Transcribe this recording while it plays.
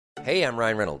Hey, I'm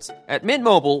Ryan Reynolds. At Mint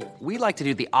Mobile, we like to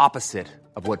do the opposite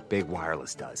of what Big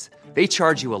Wireless does. They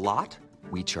charge you a lot,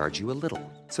 we charge you a little.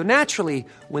 So naturally,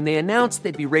 when they announced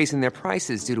they'd be raising their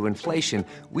prices due to inflation,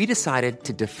 we decided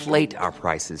to deflate our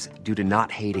prices due to not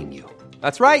hating you.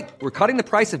 That's right. We're cutting the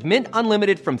price of Mint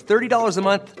Unlimited from $30 a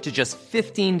month to just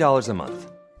 $15 a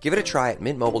month. Give it a try at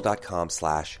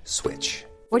mintmobile.com/switch.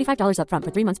 $45 up front for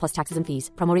 3 months plus taxes and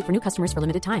fees. Promo rate for new customers for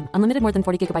limited time. Unlimited more than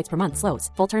 40 gigabytes per month. Slows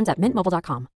full terms at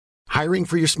mintmobile.com. Hiring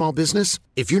for your small business?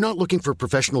 If you're not looking for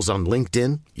professionals on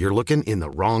LinkedIn, you're looking in the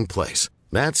wrong place.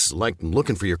 That's like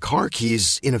looking for your car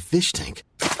keys in a fish tank.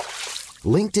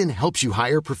 LinkedIn helps you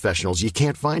hire professionals you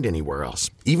can't find anywhere else,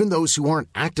 even those who aren't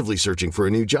actively searching for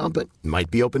a new job but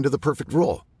might be open to the perfect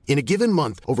role. In a given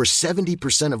month, over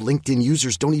 70% of LinkedIn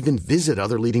users don't even visit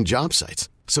other leading job sites.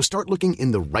 So start looking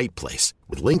in the right place.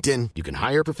 With LinkedIn, you can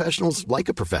hire professionals like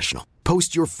a professional.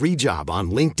 Post your free job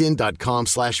on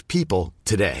linkedin.com/people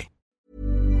today.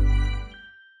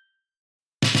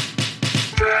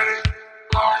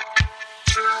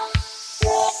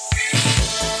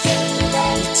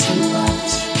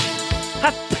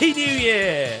 Happy New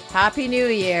Year! Happy New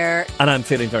Year. And I'm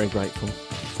feeling very grateful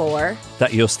For?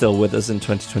 that you're still with us in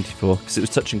 2024, because it was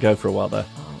touch and go for a while there.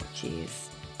 Oh, jeez.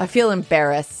 I feel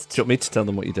embarrassed. Do you want me to tell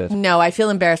them what you did? No, I feel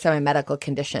embarrassed by my medical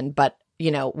condition, but, you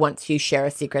know, once you share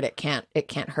a secret, it can't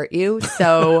hurt you.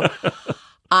 So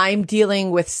I'm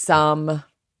dealing with some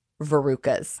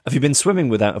verrucas. Have you been swimming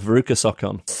without a verruca sock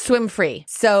on? Swim free.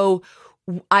 So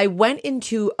I went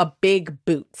into a Big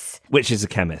Boots. Which is a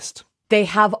chemist. They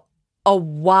have a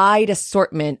wide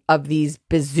assortment of these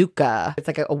bazooka. It's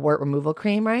like a wart removal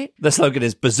cream, right? The slogan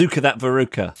is Bazooka That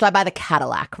Verruca. So I buy the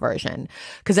Cadillac version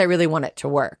because I really want it to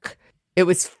work. It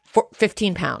was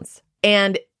 15 pounds.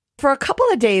 And for a couple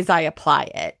of days, I apply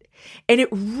it. And it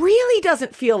really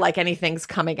doesn't feel like anything's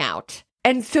coming out.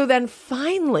 And so then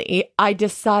finally, I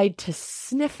decide to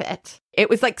sniff it. It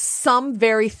was like some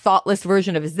very thoughtless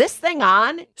version of, is this thing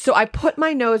on? So I put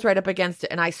my nose right up against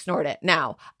it and I snort it.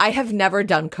 Now, I have never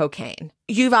done cocaine.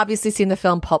 You've obviously seen the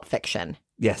film Pulp Fiction.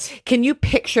 Yes. Can you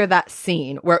picture that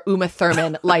scene where Uma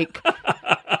Thurman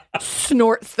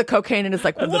snorts the cocaine and is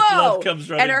like, And whoa! the blood comes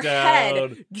running and her down.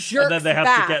 head jerks And then they have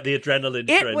back. to get the adrenaline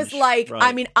It trench. was like, Right.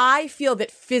 I mean, I feel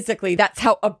that physically that's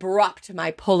how abrupt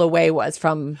my pull away was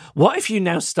from... What if you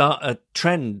now start a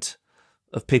trend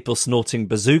of people snorting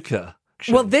bazooka?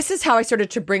 Well, this is how I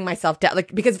started to bring myself down.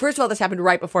 Because first of all, this happened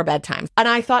right before bedtime. And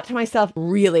I thought to myself,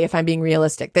 really, if I'm being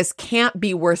realistic, this can't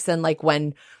be worse than like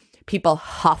when people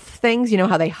huff things. You know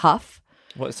how they huff?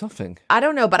 What is huffing? I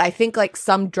don't know, but I think like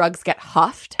some drugs get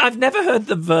huffed. I've never heard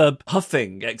the verb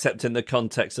huffing except in the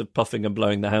context of puffing and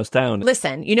blowing the house down.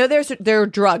 Listen, you know, there are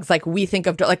drugs like we think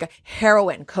of like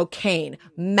heroin, cocaine,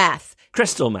 meth,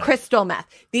 Crystal meth.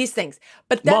 these things.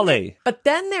 But then, Molly. But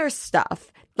then there's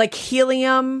stuff like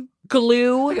helium,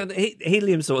 glue.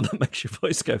 Helium's the one that makes your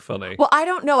voice go funny. Well, I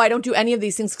don't know. I don't do any of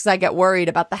these things because I get worried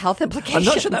about the health implications.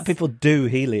 I'm not sure that people do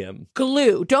helium.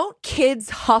 Glue. Don't kids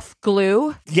huff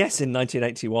glue? Yes, in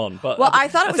 1981. But Well, I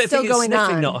thought it was still going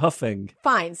sniffing, on. Not huffing.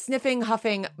 Fine, sniffing,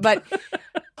 huffing, but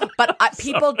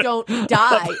people don't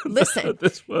die. Listen,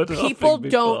 This word people huffing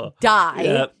don't before. die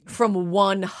Yep. from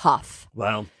one huff.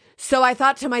 Wow. So I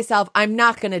thought to myself, I'm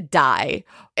not going to die.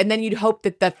 And then you'd hope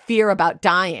that the fear about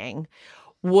dying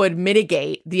would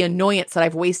mitigate the annoyance that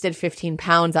I've wasted 15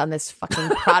 pounds on this fucking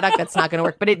product that's not going to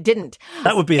work, but it didn't.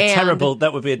 That would be a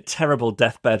terrible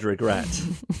deathbed regret.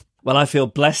 Well, I feel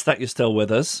blessed that you're still with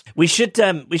us. We should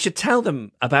tell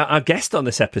them about our guest on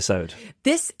this episode.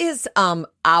 This is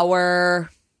our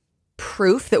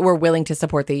proof that we're willing to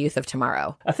support the youth of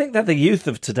tomorrow. I think they're the youth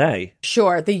of today.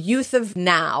 Sure, the youth of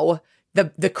now,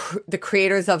 the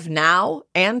creators of now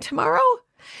and tomorrow.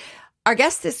 Our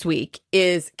guest this week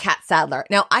is Kat Sadler.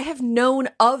 Now, I have known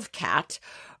of Kat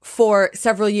for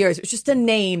several years. It was just a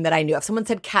name that I knew. If someone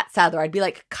said Kat Sadler, I'd be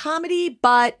like, comedy,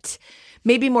 but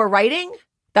maybe more writing.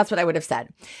 That's what I would have said.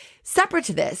 Separate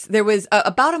to this, there was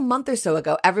about a month or so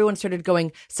ago, everyone started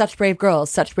going, such brave girls,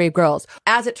 such brave girls.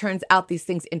 As it turns out, these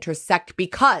things intersect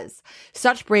because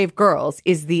Such Brave Girls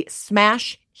is the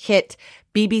smash hit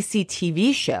BBC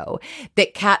TV show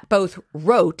that Kat both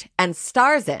wrote and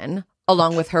stars in,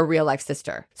 along with her real life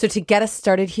sister. So to get us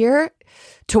started here,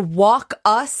 to walk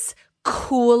us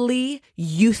coolly,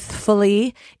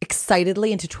 youthfully,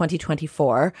 excitedly into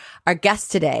 2024, our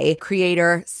guest today,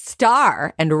 creator,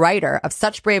 star, and writer of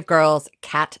Such Brave Girls,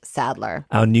 Kat Sadler.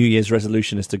 Our New Year's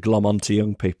resolution is to glom onto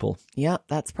young people. Yep,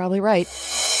 that's probably right.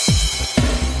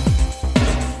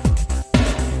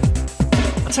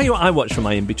 I'll tell you what I watch for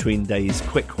my in-between days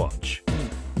quick watch.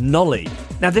 Nolly.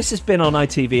 Now, this has been on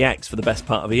ITVX for the best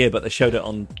part of a year, but they showed it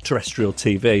on terrestrial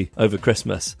TV over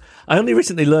Christmas. I only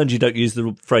recently learned you don't use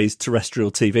the phrase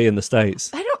terrestrial TV in the States.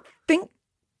 I don't think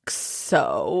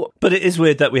so. But it is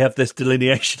weird that we have this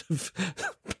delineation of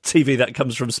TV that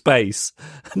comes from space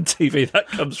and TV that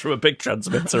comes from a big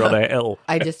transmitter on a hill.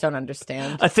 I just don't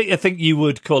understand. I think you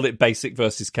would call it basic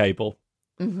versus cable.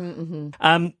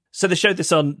 So they showed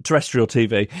this on terrestrial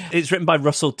TV. It's written by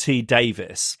Russell T.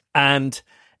 Davis, and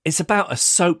it's about a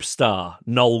soap star,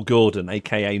 Noel Gordon,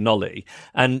 a.k.a. Nolly,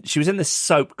 and she was in this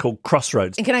soap called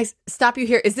Crossroads. And can I stop you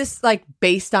here? Is this like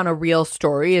based on a real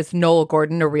story? Is Noel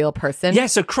Gordon a real person? Yeah,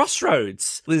 so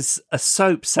Crossroads was a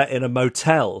soap set in a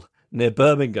motel near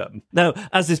Birmingham. Now,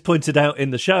 as is pointed out in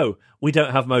the show, we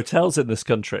don't have motels in this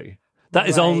country. That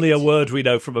is only a word we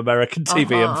know from American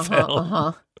TV and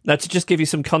film. Now, to just give you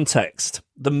some context,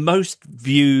 the most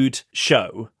viewed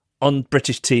show on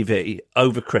British TV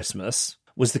over Christmas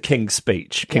was the King's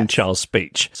Speech, King Charles'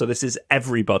 speech. So this is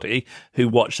everybody who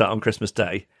watched that on Christmas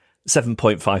Day,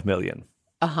 7.5 million.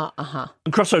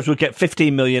 And Crossroads would get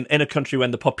 15 million in a country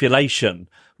when the population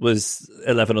was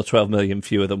 11 or 12 million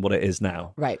fewer than what it is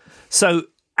now. Right. So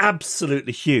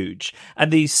absolutely huge.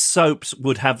 And these soaps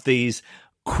would have these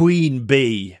queen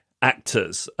bee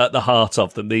actors at the heart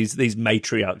of them, these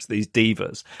matriarchs, these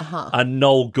divas. And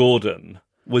Noel Gordon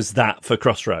was that for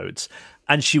Crossroads.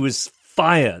 And she was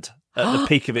fired at the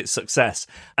peak of its success.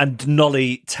 And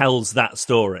Nolly tells that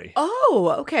story.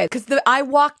 Oh, okay. Because I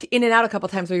walked in and out a couple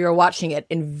times while you were watching it,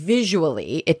 and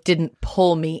visually it didn't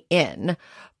pull me in.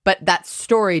 But that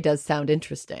story does sound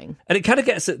interesting. And it kind of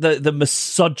gets at the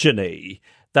misogyny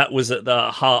that was at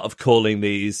the heart of calling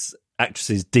these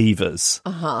actresses divas.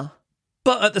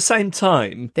 But at the same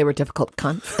time... They were difficult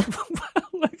cunts.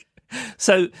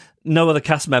 So no other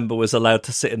cast member was allowed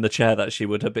to sit in the chair that she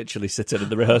would habitually sit in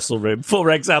the rehearsal room,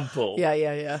 for example.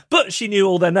 Yeah. But she knew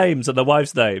all their names and their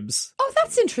wives' names. Oh,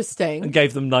 that's interesting. And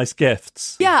gave them nice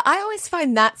gifts. Yeah, I always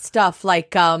find that stuff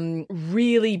like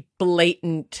really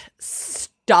blatant,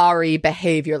 starry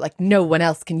behavior, like no one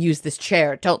else can use this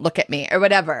chair, don't look at me, or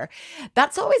whatever.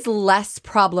 That's always less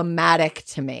problematic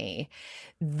to me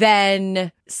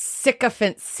than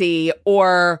sycophancy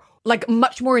or like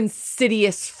much more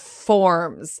insidious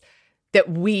forms that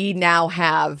we now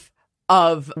have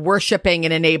of worshiping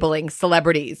and enabling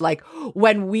celebrities. Like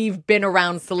when we've been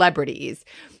around celebrities,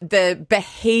 the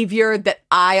behavior that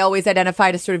I always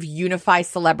identify to sort of unify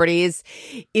celebrities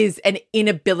is an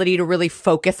inability to really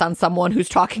focus on someone who's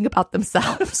talking about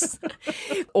themselves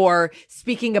or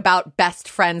speaking about best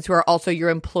friends who are also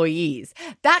your employees.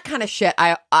 That kind of shit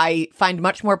I find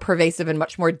much more pervasive and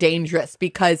much more dangerous,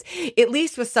 because at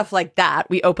least with stuff like that,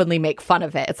 we openly make fun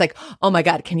of it. It's like, oh my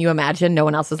God, can you imagine? No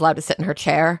one else is allowed to sit in her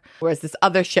chair. Whereas this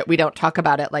other shit, we don't talk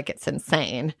about it like it's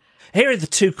insane. Here are the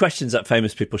two questions that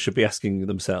famous people should be asking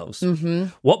themselves.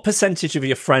 What percentage of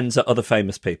your friends are other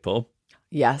famous people?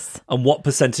 Yes. And what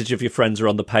percentage of your friends are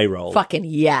on the payroll? Fucking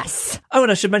yes. Oh,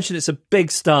 and I should mention it's a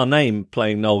big star name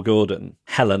playing Noel Gordon,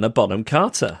 Helena Bonham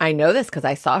Carter. I know this because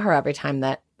I saw her every time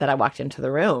that I walked into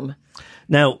the room.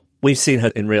 Now, we've seen her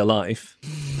in real life.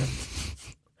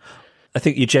 I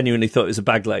think you genuinely thought it was a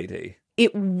bag lady.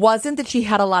 It wasn't that she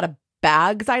had a lot of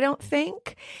bags, I don't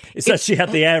think. It's that she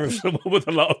had the air of someone with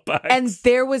a lot of bags. And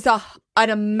there was an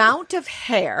amount of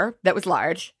hair that was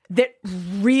large that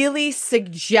really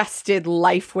suggested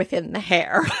life within the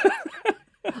hair.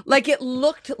 Like it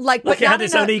looked like it had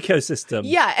its own ecosystem.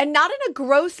 Yeah, and not in a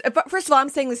gross... But first of all, I'm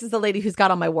saying this is the lady who's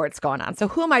got all my warts going on. So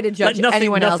who am I to judge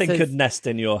anyone else's... Nothing could nest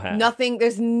in your hair.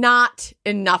 There's not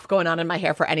enough going on in my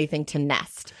hair for anything to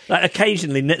nest. Like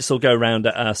occasionally, Nits will go round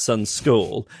at our son's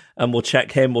school and we'll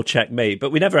check him, we'll check me.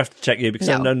 But we never have to check you because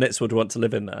I know Nits would want to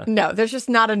live in there. No, there's just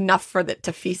not enough for it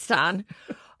to feast on.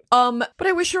 But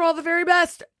I wish her all the very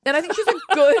best. And I think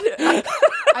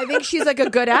she's like a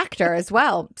good actor as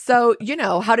well. So,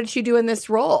 how did she do in this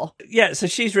role? Yeah, so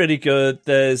she's really good.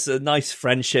 There's a nice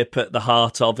friendship at the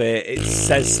heart of it. It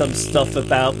says some stuff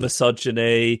about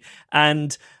misogyny.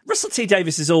 And Russell T.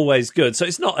 Davis is always good. So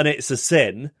it's not it's a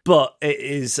sin, but it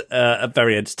is a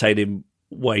very entertaining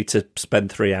way to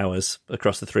spend 3 hours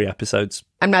across the 3 episodes.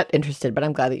 I'm not interested, but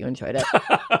I'm glad that you enjoyed it.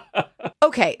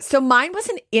 Okay, so mine was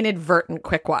an inadvertent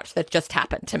quick watch that just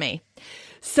happened to me.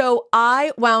 So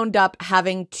I wound up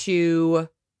having to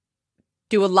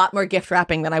do a lot more gift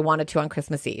wrapping than I wanted to on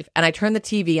Christmas Eve. And I turned the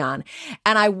TV on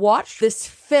and I watched this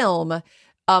film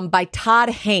by Todd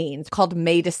Haynes called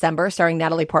May December, starring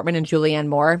Natalie Portman and Julianne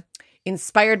Moore.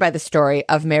 inspired by the story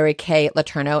of Mary Kay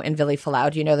Letourneau and Billy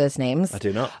Falau. Do you know those names? I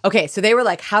do not. Okay, so they were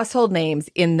like household names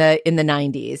in the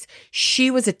 90s.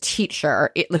 She was a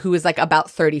teacher who was like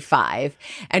about 35,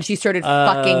 and she started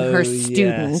fucking her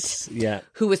student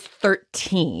who was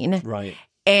 13. Right.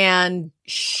 And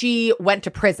she went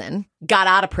to prison, got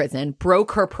out of prison,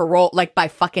 broke her parole, like by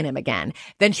fucking him again.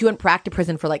 Then she went back to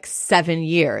prison for like 7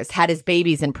 years, had his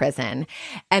babies in prison.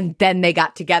 And then they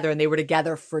got together and they were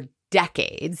together for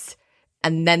decades.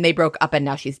 And then they broke up and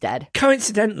now she's dead.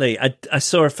 Coincidentally, I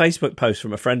saw a Facebook post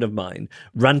from a friend of mine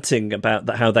ranting about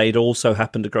how they'd also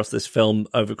happened across this film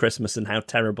over Christmas and how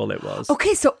terrible it was.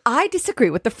 Okay, so I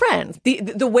disagree with the friends.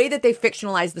 The way that they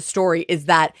fictionalize the story is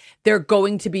that they're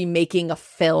going to be making a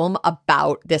film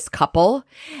about this couple.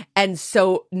 And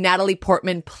so Natalie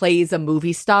Portman plays a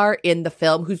movie star in the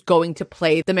film who's going to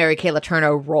play the Mary Kay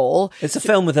Letourneau role. It's a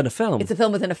film within a film. It's a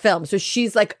film within a film. So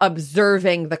she's like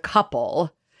observing the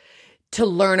couple to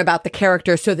learn about the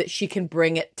character so that she can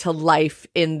bring it to life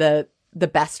in the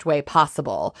best way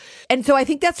possible. And so I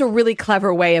think that's a really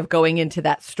clever way of going into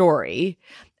that story.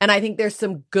 And I think there's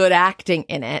some good acting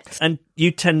in it. And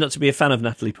you tend not to be a fan of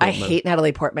Natalie Portman. I hate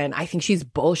Natalie Portman. I think she's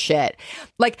bullshit.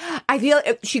 Like, I feel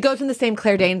she goes in the same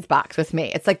Claire Danes box with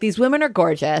me. It's like these women are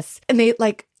gorgeous and they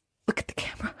like look at the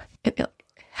camera and they like,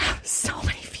 have so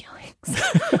many feelings.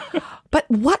 But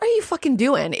what are you fucking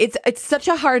doing? It's such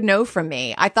a hard no from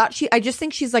me. I just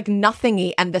think she's like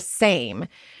nothingy and the same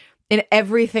in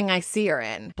everything I see her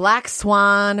in. Black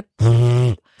Swan,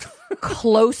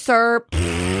 Closer.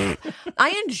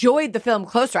 I enjoyed the film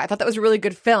Closer. I thought that was a really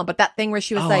good film. But that thing where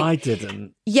she was like, I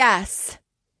didn't. Yes.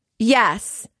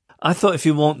 I thought if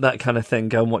you want that kind of thing,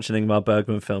 go and watch an Ingmar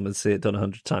Bergman film and see it done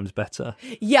 100 times better.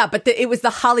 Yeah, but it was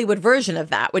the Hollywood version of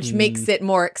that, which makes it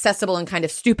more accessible and kind of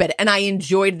stupid. And I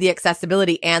enjoyed the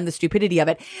accessibility and the stupidity of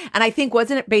it. And I think,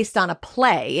 wasn't it based on a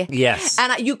play? Yes.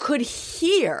 And you could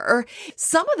hear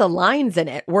some of the lines in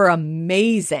it were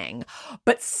amazing,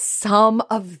 but some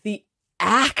of the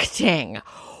acting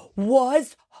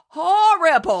was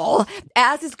horrible,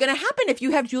 as is going to happen if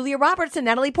you have Julia Roberts and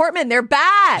Natalie Portman. They're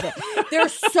bad. They're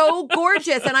so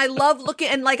gorgeous. And I love looking,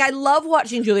 and like, I love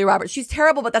watching Julia Roberts. She's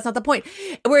terrible, but that's not the point.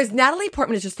 Whereas Natalie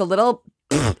Portman is just a little,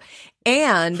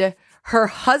 and her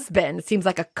husband seems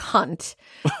like a cunt.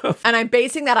 And I'm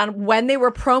basing that on when they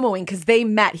were promoing, because they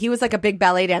met. He was like a big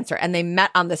ballet dancer, and they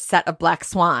met on the set of Black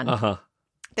Swan. Uh-huh.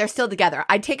 They're still together.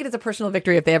 I'd take it as a personal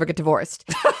victory if they ever get divorced.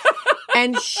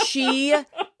 And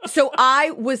so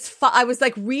I was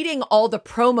like reading all the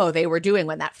promo they were doing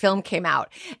when that film came out.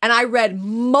 And I read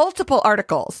multiple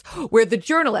articles where the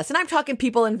journalists, and I'm talking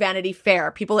people in Vanity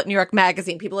Fair, people at New York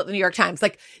Magazine, people at the New York Times,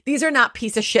 like, these are not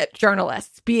piece of shit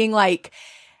journalists, being like,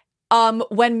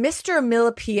 when Mr.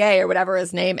 Millepied, or whatever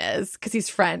his name is, because he's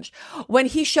French, when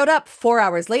he showed up 4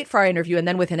 hours late for our interview and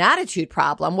then with an attitude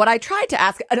problem, what I tried to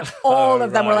ask, and all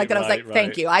of them were like that. I was like,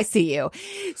 thank you. I see you.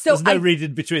 So there's no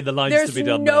reading between the lines to be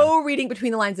done. There's no reading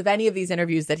between the lines of any of these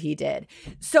interviews that he did.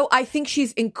 So I think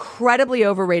she's incredibly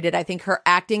overrated. I think her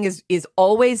acting is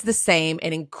always the same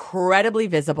and incredibly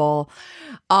visible.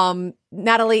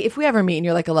 Natalie, if we ever meet and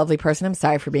you're like a lovely person, I'm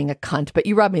sorry for being a cunt, but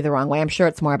you rub me the wrong way. I'm sure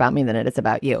it's more about me than it is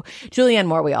about you. Julianne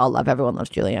Moore, we all love. Everyone loves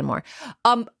Julianne Moore.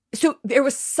 So there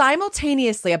was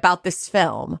simultaneously about this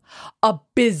film a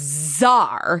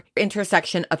bizarre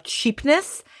intersection of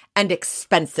cheapness and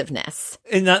expensiveness.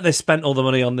 In that they spent all the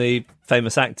money on the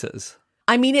famous actors.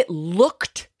 I mean, it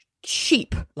looked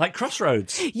cheap. Like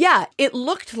Crossroads. Yeah, it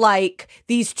looked like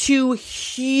these two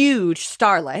huge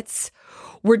starlets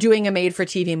were doing a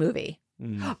made-for-TV movie.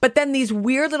 But then these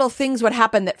weird little things would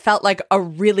happen that felt like a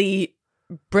really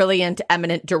brilliant,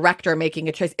 eminent director making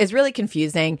a choice. Is really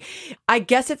confusing. I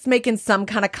guess it's making some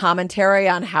kind of commentary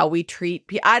on how we treat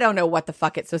people. I don't know what the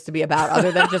fuck it's supposed to be about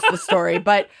other than just the story,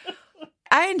 but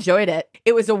I enjoyed it.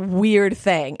 It was a weird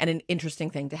thing and an interesting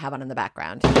thing to have on in the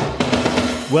background.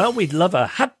 Well, we'd love a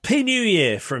Happy New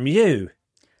Year from you.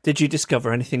 Did you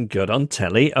discover anything good on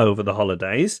telly over the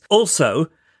holidays?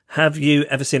 Also, have you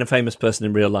ever seen a famous person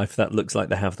in real life that looks like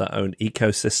they have their own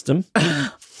ecosystem?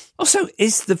 Also,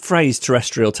 is the phrase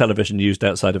terrestrial television used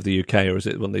outside of the UK, or is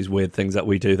it one of these weird things that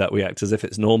we do that we act as if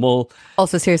it's normal?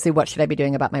 Also, seriously, what should I be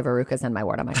doing about my verrucas and my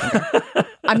wart on my finger?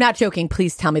 I'm not joking.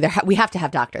 Please tell me. We have to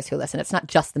have doctors who listen. It's not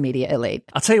just the media elite.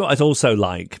 I'll tell you what I'd also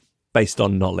like, based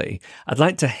on Nolly. I'd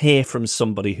like to hear from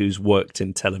somebody who's worked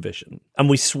in television. And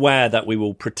we swear that we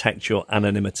will protect your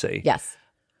anonymity.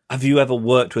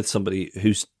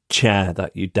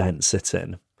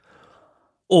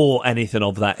 or anything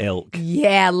of that ilk.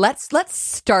 Yeah, let's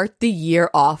start the year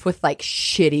off with like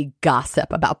shitty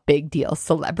gossip about big deal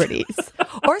celebrities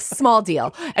or small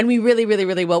deal. And we really, really,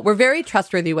 really will. We're very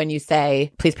trustworthy when you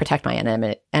say, please protect my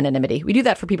anonymity. We do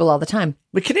that for people all the time.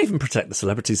 We can even protect the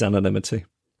celebrity's anonymity.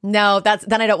 No,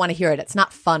 then I don't want to hear it. It's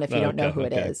not fun if you don't know who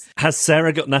it is. Has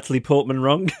Sarah got Natalie Portman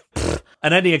wrong?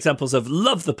 And any examples of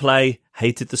love the play,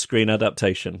 hated the screen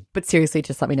adaptation? But seriously,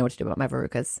 just let me know what to do about my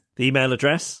verrucas. The email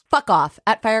address?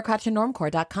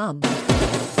 fuckoff@firecrotchandnormcore.com.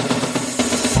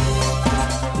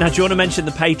 Now, do you want to mention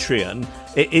the Patreon?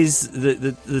 It is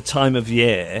the time of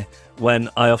year when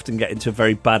I often get into a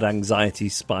very bad anxiety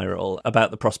spiral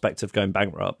about the prospect of going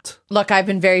bankrupt. Look, I've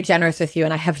been very generous with you,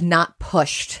 and I have not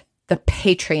pushed the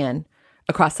Patreon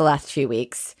across the last few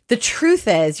weeks. The truth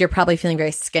is, you're probably feeling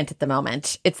very skint at the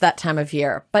moment. It's that time of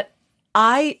year. But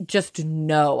I just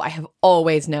know, I have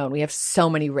always known, we have so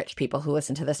many rich people who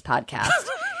listen to this podcast.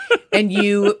 And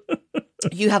you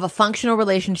have a functional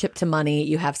relationship to money.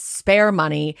 You have spare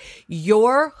money.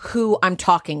 You're who I'm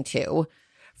talking to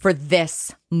for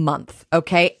this month,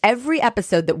 okay? Every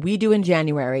episode that we do in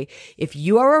January, if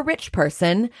you are a rich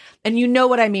person, and you know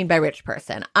what I mean by rich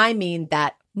person, I mean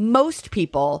that most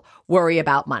people worry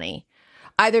about money,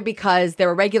 either because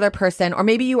they're a regular person or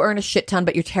maybe you earn a shit ton,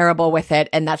 but you're terrible with it.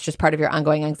 And that's just part of your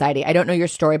ongoing anxiety. I don't know your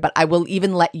story, but I will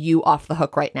even let you off the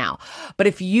hook right now. But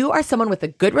if you are someone with a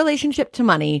good relationship to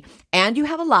money and you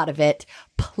have a lot of it,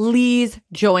 please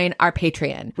join our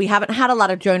Patreon. We haven't had a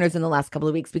lot of joiners in the last couple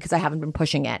of weeks because I haven't been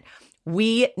pushing it.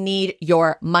 We need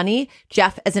your money.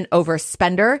 Jeff is an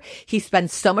overspender. He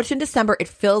spends so much in December. It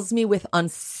fills me with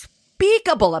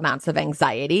unspeakable amounts of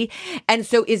anxiety. And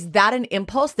so is that an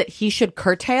impulse that he should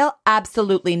curtail?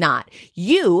 Absolutely not.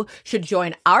 You should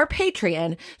join our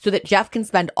Patreon so that Jeff can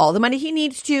spend all the money he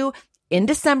needs to in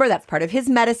December. That's part of his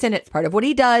medicine. It's part of what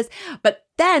he does. But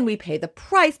then we pay the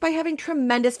price by having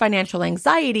tremendous financial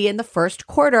anxiety in the first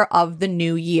quarter of the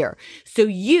new year. So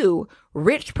you,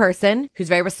 rich person who's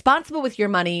very responsible with your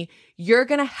money, you're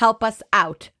going to help us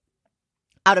out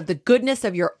of the goodness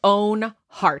of your own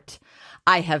heart.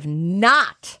 I have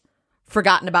not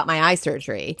forgotten about my eye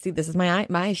surgery. See, this is my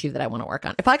eye issue that I want to work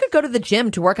on. If I could go to the gym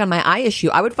to work on my eye issue,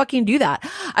 I would fucking do that.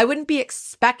 I wouldn't be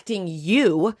expecting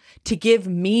you to give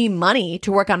me money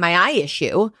to work on my eye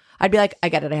issue. I'd be like, I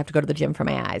get it. I have to go to the gym for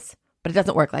my eyes. But it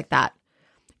doesn't work like that.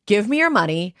 Give me your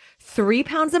money,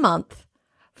 £3 a month,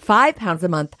 £5 a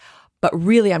month. But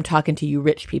really, I'm talking to you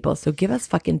rich people. So give us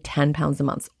fucking £10 a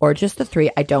month or just the 3.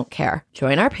 I don't care.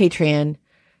 Join our Patreon.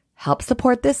 Help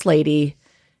support this lady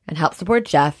and help support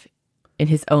Jeff in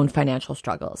his own financial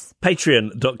struggles.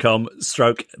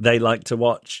 Patreon.com/they like to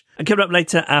watch. And coming up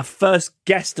later, our first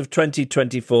guest of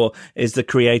 2024 is the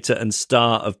creator and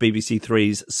star of BBC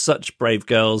Three's Such Brave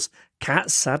Girls,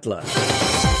 Kat Sadler.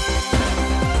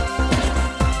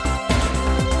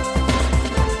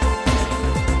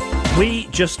 We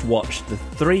just watched the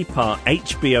 3-part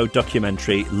HBO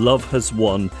documentary, Love Has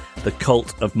Won, The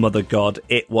Cult of Mother God.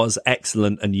 It was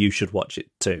excellent and you should watch it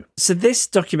too. So this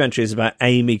documentary is about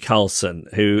Amy Carlson,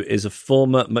 who is a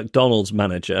former McDonald's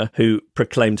manager who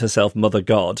proclaimed herself Mother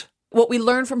God. What we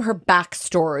learn from her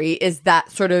backstory is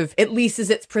that sort of, at least as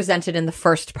it's presented in the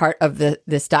first part of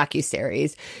this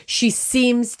docuseries, she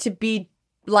seems to be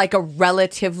like a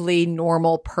relatively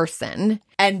normal person.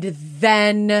 And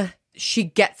then she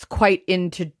gets quite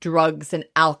into drugs and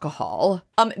alcohol.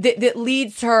 That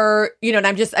leads her, you know, and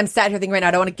I'm sat here thinking right now,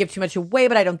 I don't want to give too much away,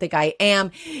 but I don't think I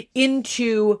am,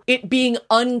 into it being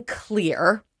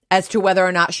unclear as to whether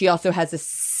or not she also has a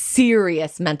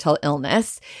serious mental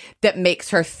illness that makes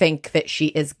her think that she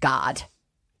is God.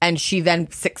 And she then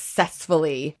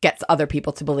successfully gets other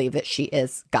people to believe that she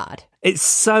is God. It's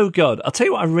so good. I'll tell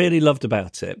you what I really loved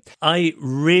about it. I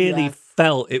really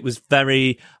felt it was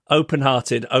very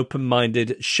open-hearted,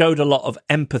 open-minded, showed a lot of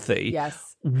empathy.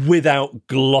 Yes. Without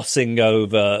glossing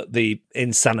over the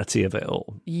insanity of it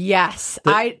all. Yes.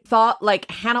 I thought like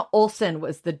Hannah Olsen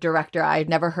was the director. I'd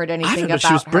never heard anything about her.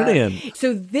 She was brilliant.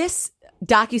 So this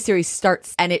docuseries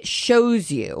starts and it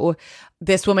shows you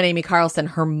this woman, Amy Carlson,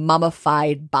 her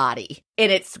mummified body.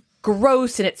 And it's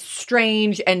gross and it's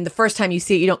strange. And the first time you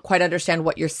see it, you don't quite understand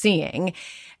what you're seeing.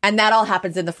 And that all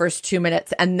happens in the first 2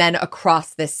 minutes. And then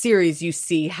across this series, you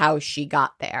see how she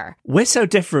got there. We're so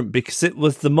different because it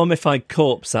was the mummified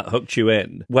corpse that hooked you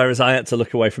in, whereas I had to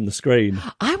look away from the screen.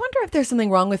 I wonder if there's something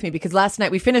wrong with me because last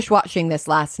night, we finished watching this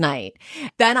last night.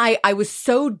 Then I was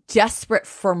so desperate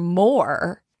for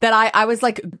more that I was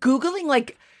like Googling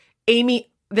like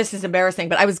Amy. This is embarrassing,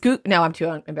 but I was no, I'm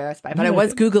too embarrassed by it. But I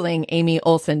was Googling Amy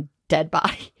Olsen dead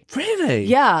body. Really?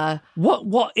 Yeah.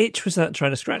 What itch was that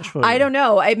trying to scratch for you? I don't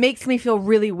know. It makes me feel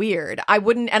really weird. I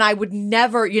would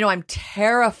never, I'm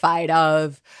terrified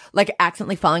of like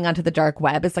accidentally falling onto the dark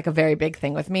web. It's like a very big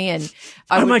thing with me. And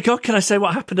my God, can I say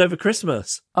what happened over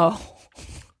Christmas? Oh.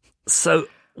 So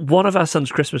one of our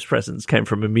son's Christmas presents came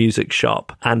from a music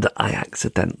shop, and I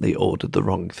accidentally ordered the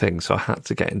wrong thing, so I had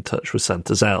to get in touch with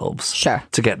Santa's elves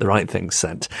to get the right things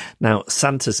sent. Now,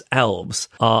 Santa's elves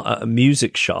are at a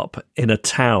music shop in a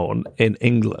town in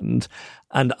England,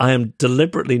 and I am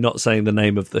deliberately not saying the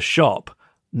name of the shop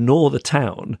nor the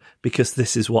town, because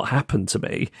this is what happened to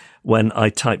me when I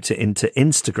typed it into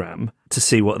Instagram to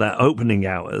see what their opening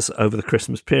hours over the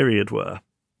Christmas period were.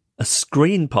 A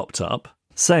screen popped up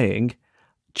saying,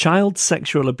 "Child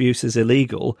sexual abuse is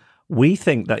illegal. We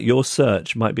think that your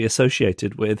search might be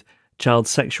associated with child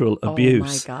sexual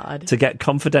abuse. Oh my God. To get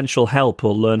confidential help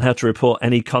or learn how to report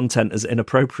any content as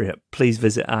inappropriate, please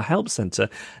visit our help centre."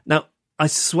 Now, I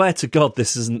swear to God,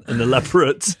 this isn't an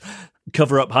elaborate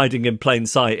cover-up hiding in plain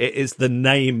sight. It is the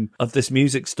name of this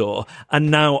music store.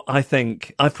 And now I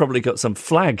think I've probably got some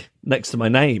flag next to my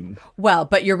name. Well,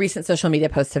 but your recent social media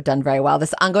posts have done very well.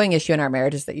 This ongoing issue in our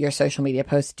marriage is that your social media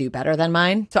posts do better than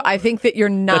mine. So I think that you're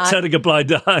not... They're turning a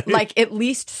blind eye. Like, at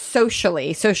least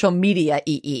socially, social media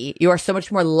you are so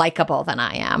much more likable than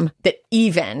I am, that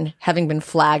even having been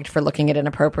flagged for looking at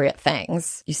inappropriate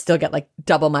things, you still get like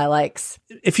double my likes.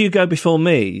 If you go before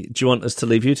me, do you want us to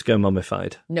leave you to go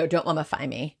mummified? No, don't mummify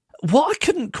me. What I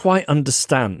couldn't quite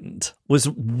understand was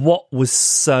what was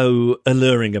so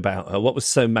alluring about her, what was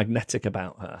so magnetic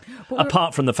about her,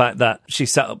 apart from the fact that she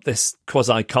set up this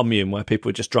quasi-commune where people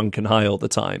were just drunk and high all the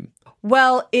time.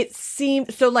 Well, it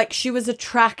seemed, so like she was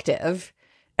attractive,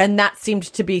 and that seemed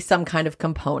to be some kind of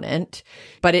component,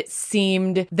 but it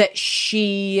seemed that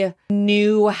she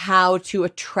knew how to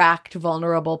attract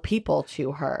vulnerable people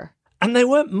to her. And they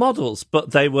weren't models,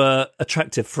 but they were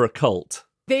attractive for a cult.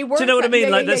 They were. Do you know what I mean?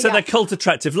 Yeah. They're cult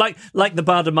attractive, like the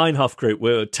Bader Meinhof group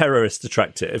were terrorist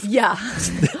attractive. Yeah.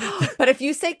 But if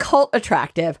you say cult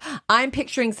attractive, I'm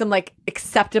picturing some like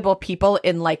acceptable people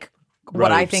in like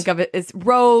what I think of it as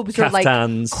robes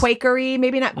Caftans. Or like Quakery,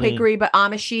 maybe not Quakery, but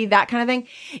Amishy, that kind of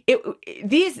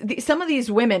thing. Some of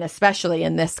these women, especially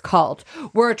in this cult,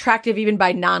 were attractive even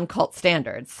by non-cult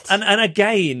standards. And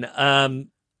again, I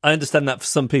understand that for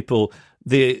some people,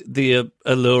 the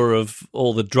allure of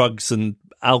all the drugs and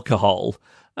alcohol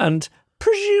and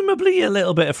presumably a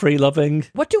little bit of free loving.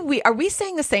 Are we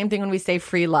saying the same thing when we say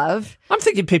free love? I'm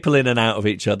thinking people in and out of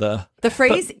each other. The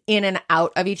phrase in and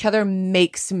out of each other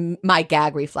makes my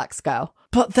gag reflex go.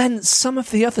 But then some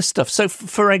of the other stuff. So,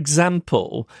 for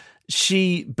example,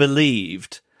 she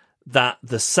believed that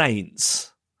the Saints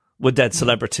were dead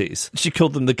celebrities. She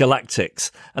called them the Galactics,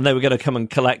 and they were going to come and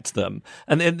collect them.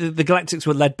 And the Galactics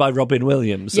were led by Robin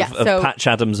Williams of Patch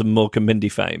Adams and Mork and Mindy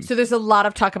fame. So there's a lot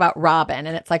of talk about Robin,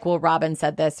 and it's like, well, Robin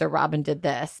said this or Robin did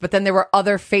this. But then there were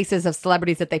other faces of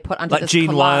celebrities that they put onto like this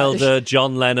Gene collage. Wilder,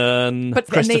 John Lennon,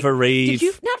 Christopher Reeve. Did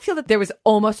you not feel that there was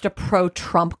almost a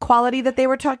pro-Trump quality that they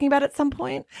were talking about at some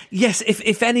point? Yes,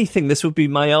 if anything, this would be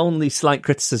my only slight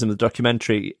criticism of the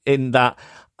documentary, in that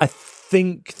I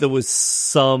think there was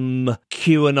some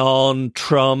QAnon,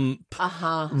 Trump,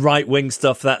 right-wing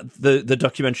stuff that the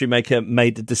documentary maker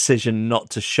made the decision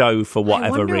not to show for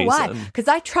whatever reason. Why? Because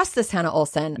I trust this Hannah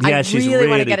Olsen. Yeah, I she's really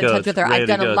want to get good, in touch with her. really I've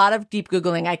done good. a lot of deep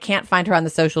Googling. I can't find her on the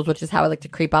socials, which is how I like to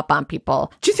creep up on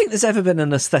people. Do you think there's ever been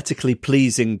an aesthetically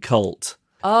pleasing cult?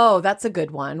 Oh, that's a good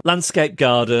one. Landscape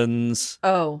gardens.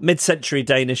 Oh. Mid-century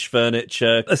Danish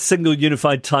furniture. A single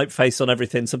unified typeface on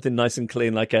everything. Something nice and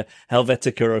clean like a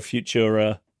Helvetica or a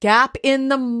Futura. Gap in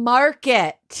the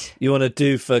market. You want to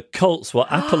do for cults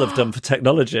what Apple have done for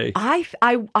technology.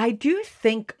 I do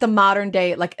think the modern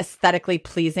day, like, aesthetically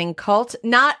pleasing cult,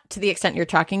 not to the extent you're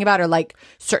talking about, are like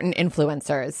certain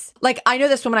influencers. Like, I know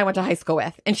this woman I went to high school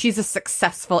with, and she's a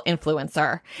successful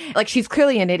influencer. Like, she's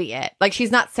clearly an idiot. Like,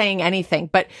 she's not saying anything,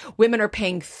 but women are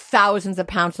paying thousands of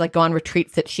pounds to like go on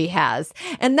retreats that she has.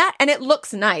 And it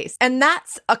looks nice. And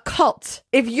that's a cult.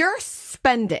 If you're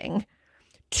spending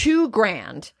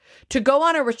 $2,000 to go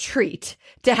on a retreat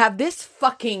to have this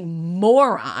fucking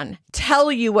moron tell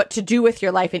you what to do with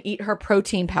your life and eat her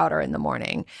protein powder in the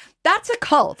morning, that's a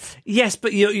cult. Yes,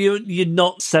 but you're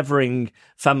not severing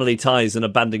family ties and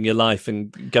abandoning your life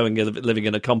and going living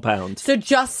in a compound. So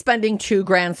just spending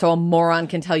 $2,000 so a moron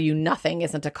can tell you nothing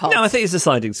isn't a cult. No, I think it's a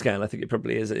sliding scale. I think it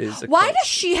probably is. Why does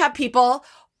she have people?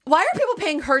 Why are people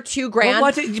paying her $2,000?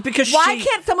 Well, why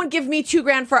can't someone give me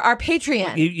 $2,000 for our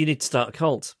Patreon? You need to start a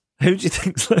cult. Who do you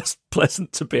think's less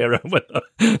pleasant to be around when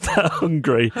they're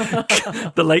hungry?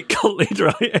 The late cult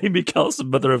leader, Amy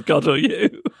Carlson, Mother of God, or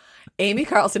you? Amy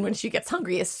Carlson, when she gets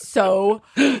hungry, is so...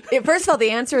 First of all,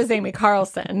 the answer is Amy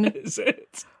Carlson. Is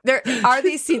it? There are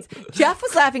these scenes. Jeff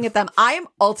was laughing at them. I am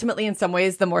ultimately, in some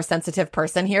ways, the more sensitive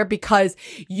person here because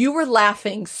you were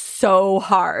laughing so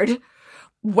hard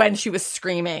when she was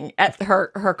screaming at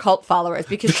her cult followers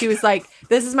because she was like,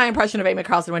 this is my impression of Amy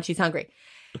Carlson when she's hungry.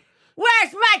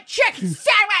 Where's my chicken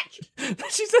sandwich?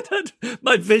 She said that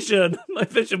my vision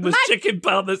was chicken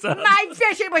parmesan. My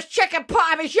vision was chicken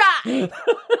parmesan.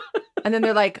 And then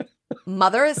they're like,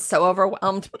 Mother is so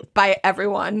overwhelmed by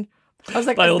everyone. I was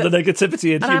like, by all the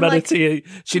negativity and humanity, like,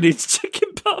 she needs chicken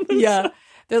parmesan. Yeah.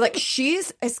 They're like,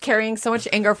 she's carrying so much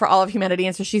anger for all of humanity,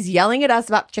 and so she's yelling at us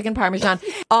about chicken parmesan.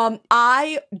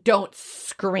 I don't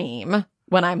scream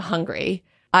when I'm hungry.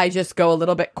 I just go a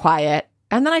little bit quiet,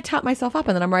 and then I top myself up,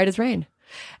 and then I'm right as rain.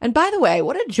 And by the way,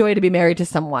 what a joy to be married to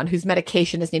someone whose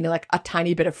medication is needing like a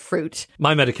tiny bit of fruit.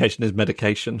 My medication is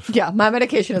medication. Yeah, my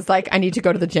medication is like, I need to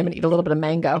go to the gym and eat a little bit of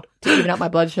mango to even out my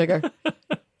blood sugar.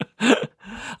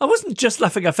 I wasn't just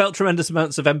laughing. I felt tremendous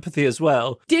amounts of empathy as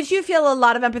well. Did you feel a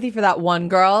lot of empathy for that one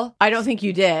girl? I don't think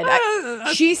you did.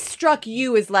 She struck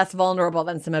you as less vulnerable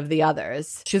than some of the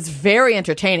others. She was very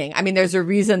entertaining. I mean, there's a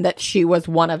reason that she was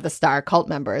one of the star cult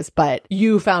members, but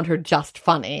you found her just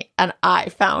funny. And I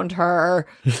found her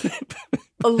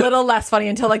a little less funny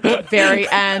until like the very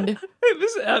end.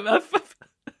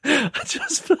 I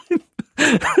just found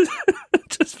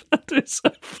it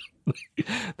so funny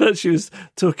that she was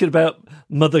talking about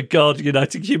Mother God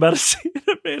uniting humanity in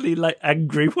a really like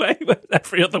angry way when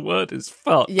every other word is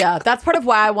fuck. Yeah, that's part of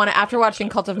why I want to, after watching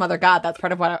Cult of Mother God, that's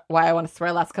part of why I want to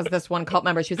swear less, because this one cult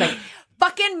member, she was like,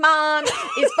 fucking mom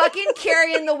is fucking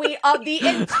carrying the weight of the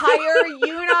entire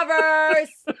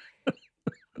universe.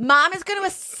 Mom is going to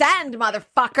ascend,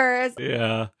 motherfuckers.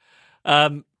 Yeah.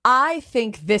 I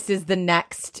think this is the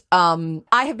next, I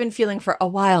have been feeling for a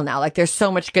while now, like there's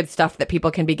so much good stuff that people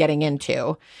can be getting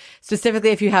into. Specifically,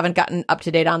 if you haven't gotten up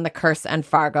to date on The Curse and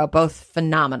Fargo, both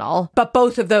phenomenal. But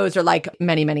both of those are like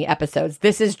many, many episodes.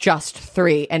 This is just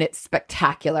 3 and it's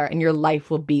spectacular and your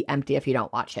life will be empty if you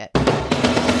don't watch it.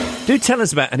 Do tell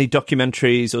us about any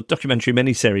documentaries or documentary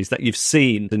miniseries that you've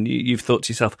seen and you've thought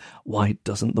to yourself, why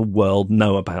doesn't the world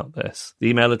know about this? The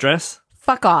email address?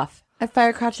 Fuck off at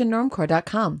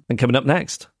firecrotchandnormcore.com. And coming up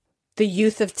next, the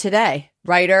youth of today.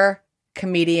 Writer,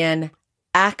 comedian,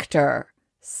 actor,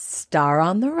 star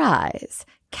on the rise,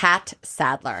 Kat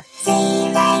Sadler.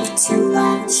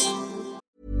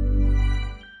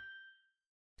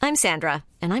 I'm Sandra,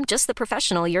 and I'm just the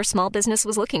professional your small business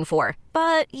was looking for.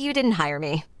 But you didn't hire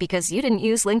me because you didn't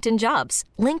use LinkedIn Jobs.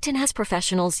 LinkedIn has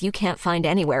professionals you can't find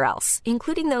anywhere else,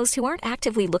 including those who aren't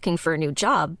actively looking for a new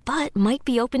job, but might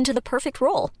be open to the perfect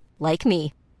role, like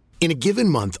me. In a given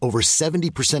month, over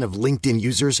 70% of LinkedIn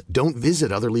users don't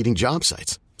visit other leading job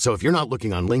sites. So if you're not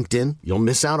looking on LinkedIn, you'll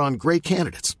miss out on great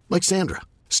candidates like Sandra.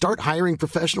 Start hiring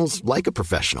professionals like a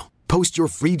professional. Post your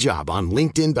free job on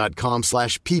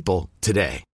linkedin.com/people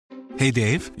today. Hey,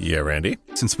 Dave. Yeah, Randy.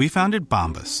 Since we founded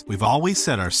Bombas, we've always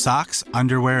said our socks,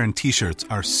 underwear, and T-shirts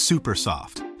are super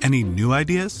soft. Any new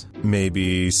ideas?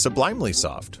 Maybe sublimely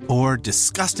soft. Or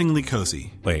disgustingly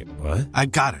cozy. Wait, what? I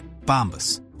got it.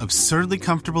 Bombas. Absurdly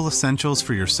comfortable essentials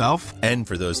for yourself and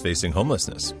for those facing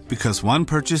homelessness. Because one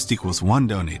purchased equals one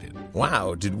donated.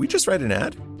 Wow, did we just write an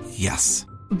ad? Yes.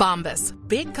 Bombas.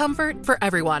 Big comfort for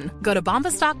everyone. Go to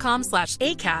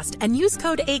bombas.com/ACAST and use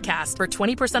code ACAST for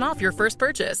 20% off your first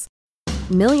purchase.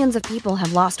 Millions of people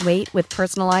have lost weight with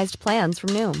personalized plans from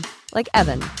Noom. Like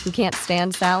Evan, who can't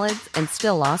stand salads and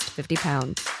still lost 50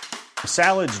 pounds.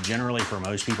 Salads generally for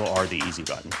most people are the easy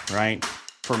button, right?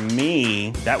 For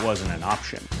me, that wasn't an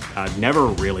option. I never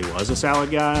really was a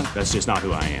salad guy. That's just not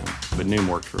who I am. But Noom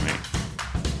worked for me.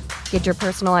 Get your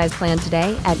personalized plan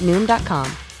today at Noom.com.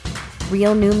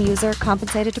 Real Noom user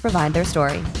compensated to provide their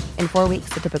story. In 4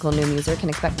 weeks, the typical Noom user can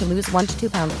expect to lose 1 to 2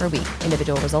 pounds per week.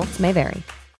 Individual results may vary.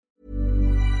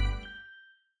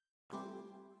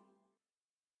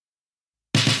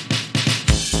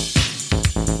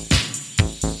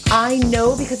 I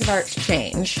know because of our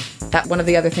exchange that one of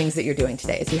the other things that you're doing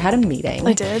today is you had a meeting.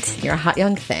 I did. You're a hot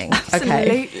young thing.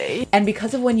 Absolutely. Okay. And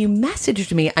because of when you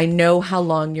messaged me, I know how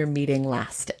long your meeting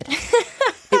lasted.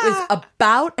 It was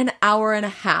about an hour and a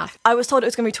half. I was told it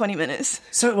was going to be 20 minutes.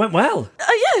 So it went well.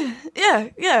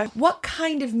 Yeah. What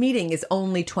kind of meeting is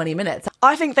only 20 minutes?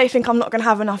 I think they think I'm not going to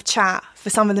have enough chat for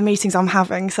some of the meetings I'm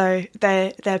having, so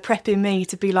they're prepping me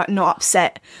to be like not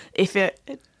upset if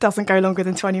it doesn't go longer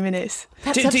than 20 minutes.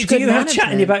 That's Do such you good have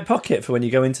chat in your management. back pocket for when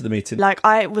you go into the meeting? Like,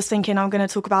 I was thinking I'm going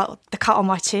to talk about the cut on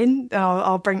my chin. And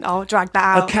I'll drag that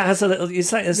out. A cat has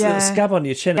it's like a Yeah. little scab on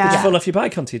your chin. Yeah. Did you fall off your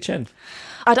bike onto your chin?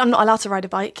 I'm not allowed to ride a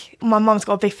bike. My mum's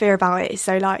got a big fear about it.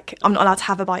 So, like, I'm not allowed to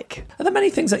have a bike. Are there many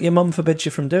things that your mum forbids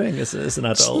you from doing as an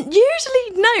adult?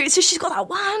 Usually, no. It's just she's got that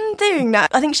one thing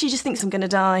that I think she just thinks I'm going to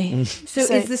die. So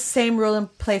is the same rule in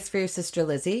place for your sister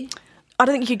Lizzie? I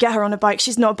don't think you could get her on a bike.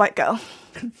 She's not a bike girl.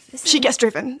 She gets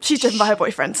driven. She's driven by her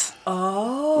boyfriends.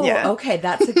 Oh, Yeah. okay.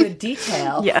 That's a good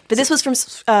detail. Yeah, but this was from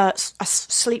a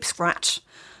sleep scratch.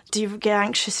 Do you get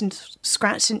anxious and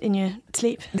scratch in your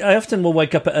sleep? I often will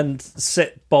wake up and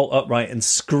sit bolt upright and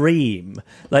scream,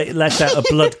 like let out a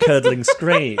blood-curdling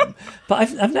scream.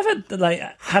 But I've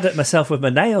never had it myself with my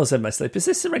nails in my sleep. Is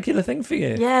this a regular thing for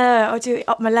you? Yeah, I do it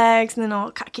up my legs and then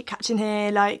I'll keep catching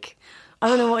here. Like, I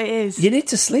don't know what it is. You need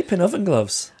to sleep in oven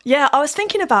gloves. Yeah, I was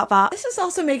thinking about that. This is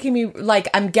also making me, like,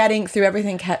 I'm getting, through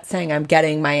everything Kat's saying, I'm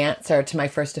getting my answer to my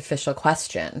first official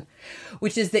question,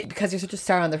 which is that because you're such a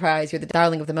star on the prize, you're the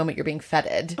darling of the moment, you're being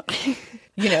feted.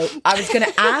 You know, I was going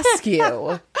to ask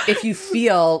you if you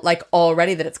feel like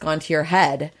already that it's gone to your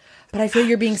head, but I feel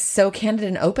you're being so candid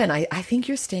and open. I think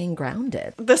you're staying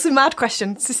grounded. That's a mad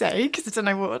question to say because I don't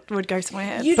know what would go to my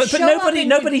head. But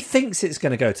nobody thinks it's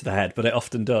going to go to the head, but it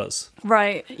often does.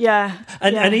 Right, yeah.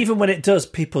 And even when it does,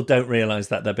 people don't realise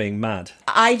that they're being mad.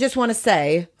 I just want to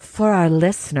say, for our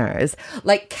listeners,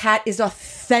 like, Kat is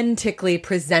authentically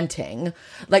presenting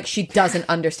like she doesn't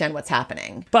understand what's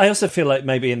happening. But I also feel like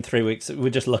maybe in 3 weeks, we're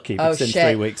just lucky because in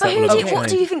 3 weeks But that will have what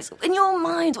do changed. you think, in your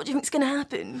mind, what do you think's going to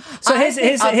happen? So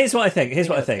here's what I think. Here's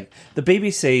what I think. The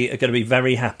BBC are going to be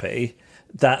very happy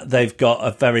that they've got a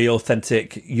very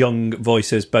authentic young voice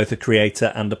who's both a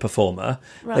creator and a performer.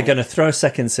 Right. They're going to throw a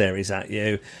second series at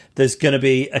you. There's going to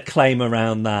be acclaim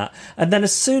around that, and then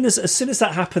as soon as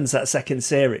that happens, that second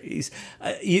series,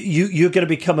 you're going to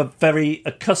become very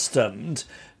accustomed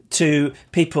to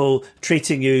people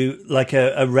treating you like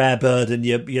a rare bird, and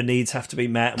your needs have to be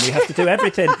met, and we have to do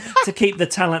everything to keep the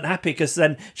talent happy, because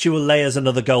then she will lay us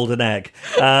another golden egg.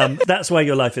 That's where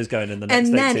your life is going in the next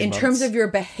 18 months. And then in terms of your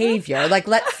behavior, like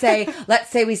let's say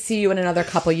we see you in another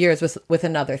couple years with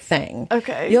another thing.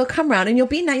 Okay. You'll come around and you'll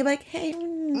be like, hey.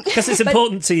 Because it's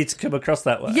important to you to come across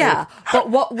that way. Yeah. But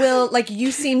what will, like,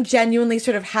 you seem genuinely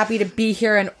sort of happy to be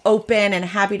here and open and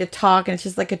happy to talk, and it's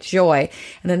just like a joy.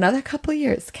 In another couple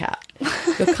years, Kat,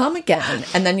 you'll come again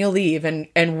and then you'll leave and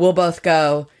we'll both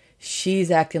go,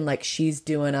 she's acting like she's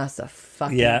doing us a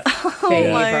fucking favor. Oh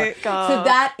my God. So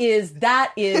that is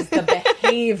the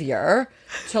behavior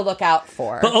to look out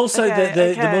for. But also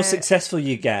the more successful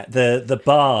you get, the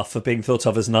bar for being thought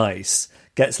of as nice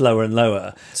gets lower and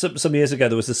lower. Some years ago,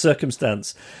 there was a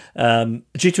circumstance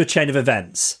due to a chain of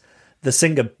events. The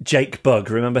singer Jake Bugg,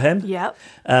 remember him? Yep.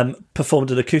 Performed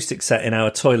an acoustic set in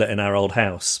our toilet in our old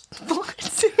house. What?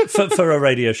 for a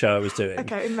radio show I was doing.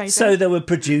 Okay, amazing. So there were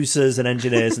producers and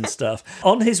engineers and stuff.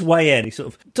 On his way in, he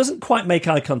sort of doesn't quite make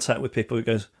eye contact with people. He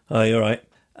goes, "Oh, you're right."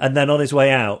 And then on his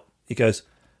way out, he goes,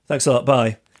 "Thanks a lot,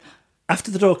 bye." After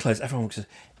the door closed, everyone goes,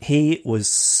 he was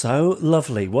so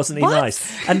lovely, wasn't he? What?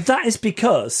 Nice? And that is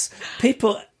because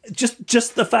people...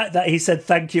 Just the fact that he said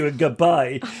thank you and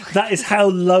goodbye, that is how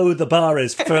low the bar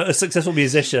is for a successful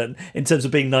musician in terms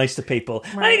of being nice to people.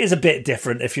 Right. I think it's a bit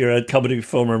different if you're a comedy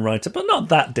performer and writer, but not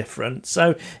that different.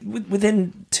 So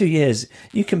within 2 years,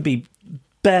 you can be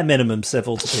bare minimum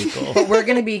civil to people. But we're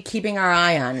going to be keeping our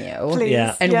eye on you. Please.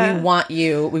 Yeah. And Yeah. we want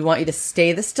you to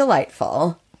stay this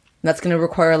delightful. And that's going to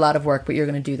require a lot of work, but you're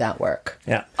going to do that work.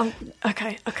 Yeah.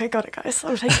 Okay, got it, guys.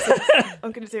 I'll take it.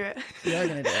 I'm going to do it. You're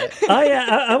going to do it.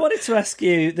 I wanted to ask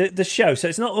you, the show, so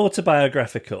it's not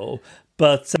autobiographical,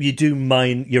 but you do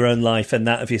mine your own life and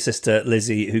that of your sister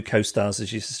Lizzie, who co-stars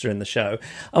as your sister in the show.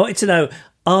 I wanted to know,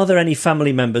 are there any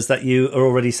family members that you are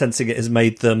already sensing it has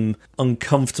made them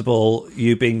uncomfortable,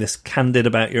 you being this candid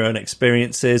about your own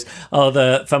experiences? Are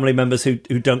there family members who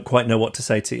don't quite know what to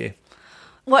say to you?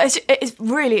 Well,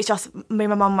 it's just me,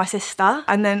 my mum, my sister,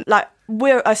 and then like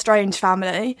we're a strange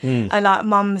family, and like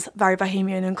mum's very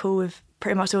bohemian and cool with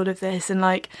pretty much all of this. And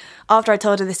like after I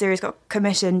told her the series got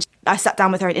commissioned, I sat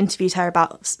down with her and interviewed her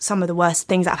about some of the worst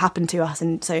things that have happened to us,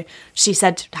 and so she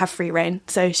said have free reign,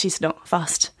 so she's not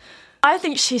fussed. I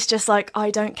think she's just like, I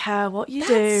don't care what you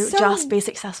do, just be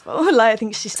successful. Like, I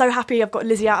think she's so happy I've got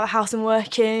Lizzie out of the house and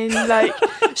working. Like,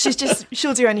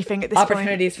 she'll do anything at this point.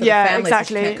 Opportunities for the family,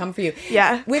 exactly. so she can't come for you.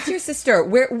 Yeah. With your sister,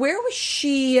 where was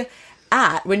she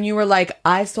at when you were like,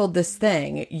 I sold this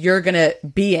thing, you're going to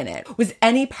be in it? Was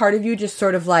any part of you just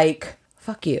sort of like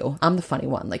fuck you. I'm the funny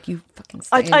one. Like, you fucking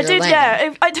stay in I your did, lane.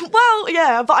 yeah. Well,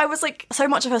 yeah, but I was like, so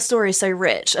much of her story is so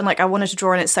rich, and like I wanted to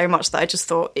draw on it so much that I just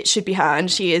thought it should be her, and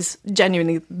she is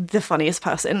genuinely the funniest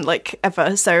person like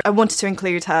ever. So I wanted to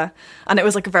include her, and it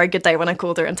was like a very good day when I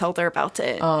called her and told her about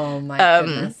it. Oh my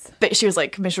goodness. But she was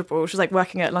like miserable. She was like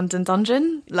working at London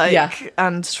Dungeon, like,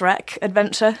 and Shrek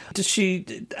Adventure. Does she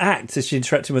act? Is she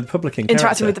interacting with the public in Interacting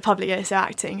character? with the public, yeah, so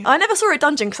acting. I never saw her at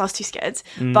Dungeon because I was too scared,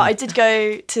 but I did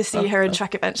go to see her in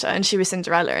Shrek Adventure, and she was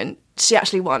Cinderella, and she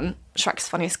actually won Shrek's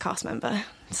funniest cast member.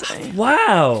 So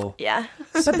Wow. yeah.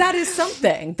 But that is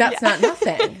something. That's not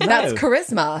nothing. That's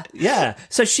charisma. Yeah.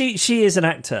 So she is an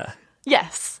actor.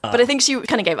 Yes, but I think she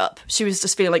kind of gave up. She was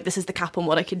just feeling like, this is the cap on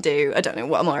what I can do. I don't know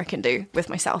what more I can do with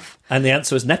myself. And the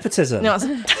answer was nepotism. No,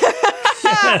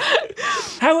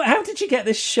 How did you get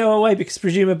this show away? Because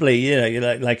presumably, you know,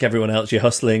 you're like everyone else, you're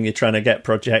hustling, you're trying to get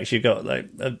projects, you've got like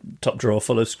a top drawer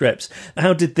full of scripts.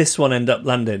 How did this one end up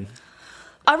landing?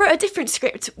 I wrote a different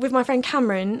script with my friend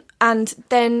Cameron, and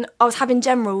then I was having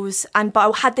generals, but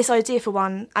I had this idea for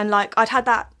one, and like I'd had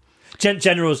that.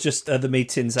 Generals just the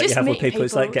meetings that Just you have with meeting people.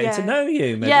 It's like getting to know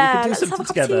you. Maybe yeah, we could do let's have something a cup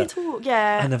of tea together. and talk.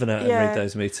 Yeah, I never know how to read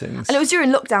those meetings. And it was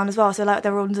during lockdown as well, so like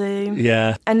they were on Zoom.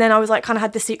 Yeah. And then I was like, kind of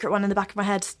had this secret one in the back of my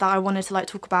head that I wanted to like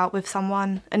talk about with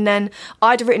someone. And then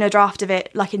I'd written a draft of it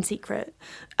like in secret,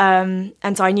 and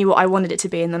so I knew what I wanted it to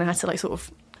be, and then I had to like sort of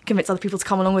convince other people to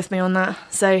come along with me on that.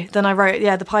 So then I wrote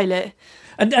the pilot.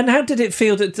 And how did it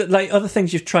feel to, like other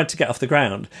things you've tried to get off the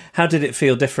ground? How did it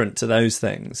feel different to those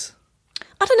things?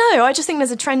 I don't know. I just think there's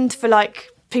a trend for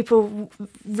like people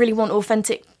really want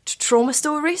authentic trauma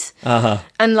stories.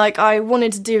 And like I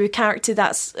wanted to do a character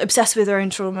that's obsessed with her own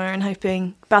trauma and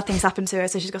hoping bad things happen to her,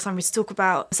 so she's got something to talk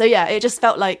about. So yeah, it just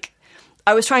felt like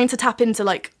I was trying to tap into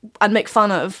like and make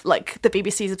fun of like the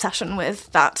BBC's obsession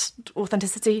with that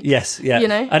authenticity. Yes, yeah. You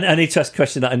know? And I need to ask a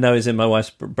question that I know is in my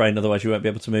wife's brain, otherwise you won't be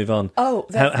able to move on. Oh,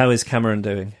 how is Cameron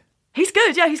doing? He's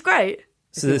good, yeah, he's great.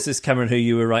 So this is Cameron who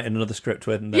you were writing another script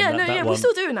with, and then Yeah, that one. we're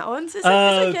still doing that one. So it's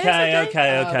Okay.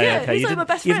 Yeah, he's You like my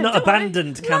best You've friend. not Don't worry.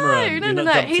 abandoned Cameron. No. You've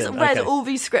not dumped He's him. read Okay. all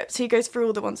these scripts. He goes through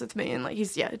all the ones with me, and like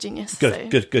he's a genius.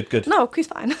 Good. No, he's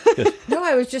fine. No,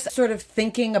 I was just sort of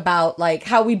thinking about like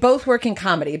how we both work in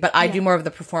comedy, but I do more of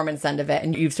the performance end of it,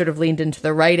 and you've sort of leaned into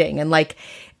the writing. And like,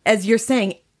 as you're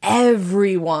saying,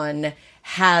 everyone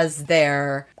has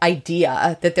their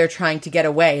idea that they're trying to get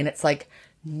away, and it's like,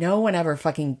 no one ever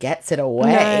fucking gets it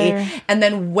away. No. And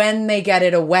then when they get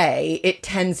it away, it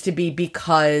tends to be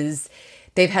because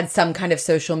they've had some kind of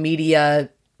social media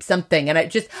something. And I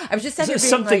was just So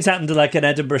something's happened to like an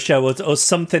Edinburgh show or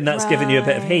something that's given you a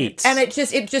bit of heat. And it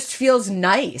just feels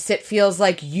nice. It feels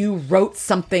like you wrote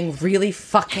something really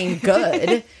fucking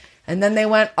good. And then they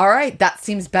went, all right, that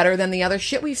seems better than the other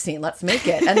shit we've seen. Let's make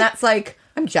it. And that's like,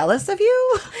 I'm jealous of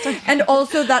you. And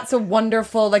also that's a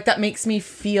wonderful, like that makes me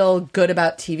feel good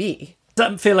about TV. Does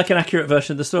that feel like an accurate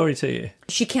version of the story to you?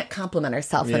 She can't compliment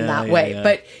herself in Yeah, that yeah, way. yeah.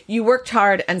 But you worked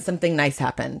hard and something nice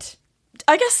happened.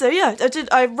 I guess so, yeah.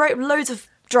 I wrote loads of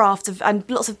drafts and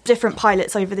lots of different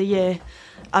pilots over the year,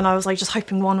 and I was like just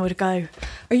hoping one would go.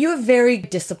 Are you a very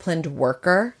disciplined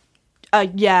worker?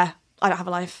 Yeah, I don't have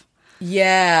a life.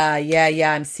 Yeah.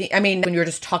 I mean, when you were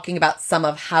just talking about some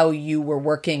of how you were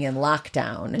working in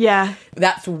lockdown. Yeah.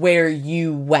 That's where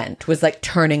you went, was like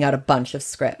turning out a bunch of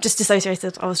scripts. Just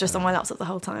dissociated. I was just on my laptop the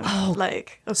whole time.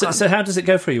 So how does it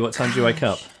go for you? What time do you wake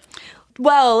up?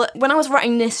 Well, when I was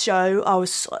writing this show, I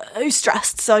was so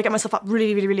stressed, so I get myself up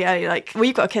really, really, really early. Like, well,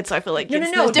 you've got a kid, so I feel like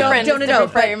it's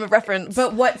different frame of reference.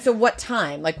 But what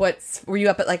time? Like, were you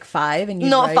up at like 5? And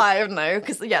Not 5, no,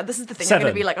 because this is the thing. 7. I'm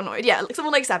going to be like annoyed. Yeah, like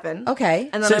something like 7. Okay.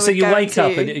 And then So you wake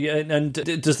up into- and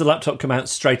does the laptop come out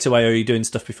straight away, or are you doing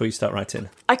stuff before you start writing?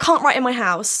 I can't write in my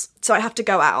house, so I have to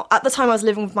go out. At the time, I was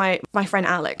living with my friend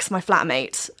Alex, my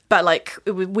flatmate, but like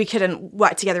we couldn't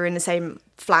work together in the same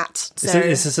flat. So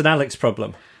Is this an Alex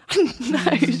problem? no,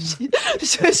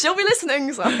 she'll be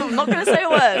listening, so I'm not going to say a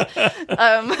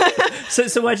word.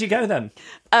 So where'd you go then?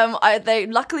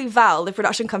 Luckily Val, the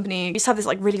production company, used to have this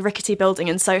like really rickety building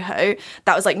in Soho.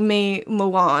 That was like me,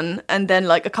 Moan, and then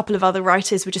like a couple of other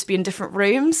writers would just be in different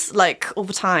rooms like all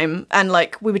the time, and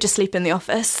like we would just sleep in the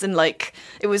office, and like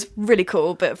it was really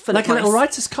cool. But for Like a little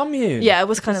writers' commune. Yeah, it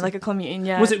was kind of like a commune.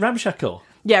 Yeah. Was it ramshackle?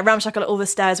 Yeah, ramshackle. All the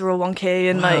stairs were all wonky,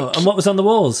 and Wow. And what was on the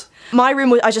walls? My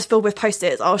room I just filled with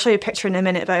Post-its. I'll show you a picture in a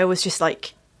minute, but it was just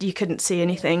like you couldn't see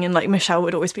anything, and like Michelle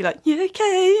would always be like, "You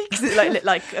okay?" Because it like lit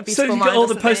like a beautiful So you mind got all or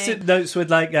the something. Post-it notes with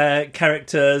like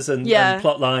characters and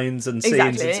plot lines and scenes.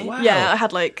 Exactly. And wow. Yeah, I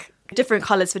had like different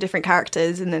colours for different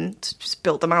characters, and then just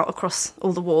built them out across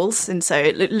all the walls, and so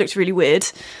it looked really weird.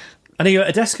 And are you at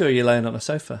a desk or are you laying on a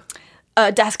sofa?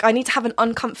 desk, I need to have an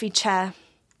uncomfy chair.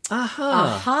 That's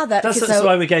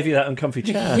why we gave you that uncomfy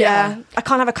chair. Yeah. I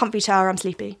can't have a comfy chair or I'm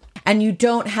sleepy. And you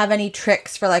don't have any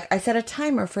tricks for I set a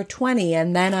timer for 20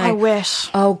 and then I wish.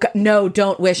 Oh, no,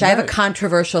 don't wish. No. I have a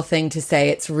controversial thing to say.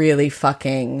 It's really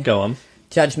fucking... Go on.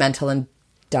 Judgmental and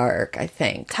dark, I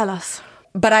think. Tell us.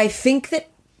 But I think that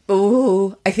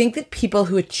people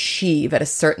who achieve at a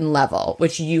certain level,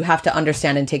 which you have to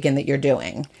understand and take in that you're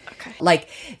doing,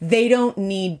 they don't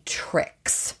need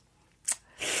tricks.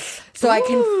 So I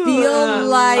can feel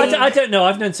like... I don't know.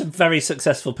 I've known some very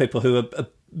successful people who are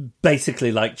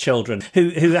basically like children,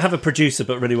 who have a producer,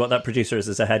 but really what that producer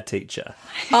is a head teacher.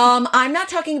 I'm not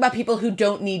talking about people who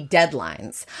don't need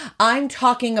deadlines. I'm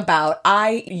talking about,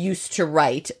 I used to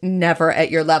write, never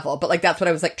at your level, but that's what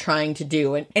I was trying to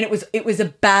do. And it was a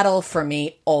battle for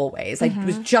me always. I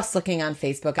was just looking on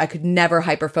Facebook. I could never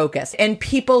hyper-focus. And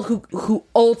people who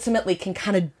ultimately can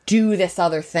kind of do this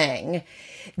other thing,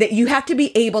 that you have to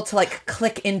be able to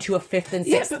click into a fifth and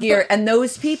sixth gear. And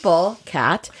those people,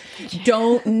 Kat,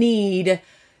 don't need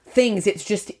things. It's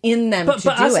just in them to do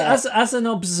it. As an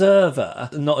observer,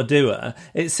 not a doer,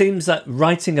 it seems that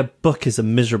writing a book is a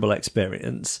miserable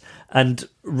experience. And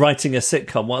writing a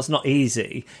sitcom, while it's not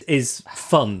easy, is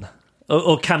fun.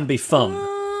 Or can be fun.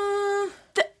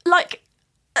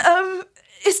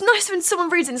 It's nice when someone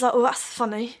reads it and it's oh, that's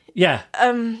funny. Yeah.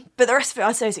 But the rest of it,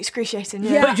 I'd say, is excruciating.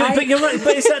 Yeah. But you're right.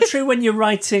 But is that true when you're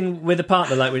writing with a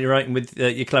partner, like when you're writing with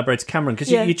your collaborator Cameron?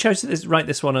 Because you chose to write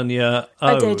this one on your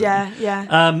own. I did,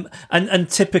 yeah. And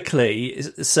typically,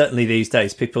 certainly these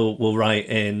days, people will write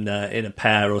in a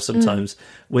pair or sometimes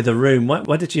with a room.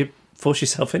 Why did you force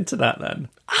yourself into that then?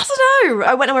 I don't know.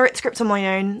 I went and wrote the script on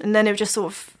my own, and then it just sort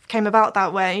of came about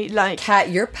that way. Kat,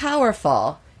 you're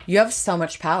powerful. You have so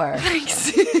much power.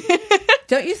 Thanks.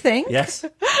 Don't you think? Yes.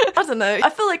 I don't know.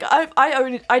 I feel like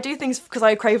I do things because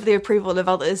I crave the approval of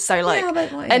others. So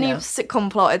any sitcom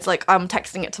plot, it's I'm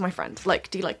texting it to my friend.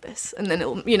 Do you like this? And then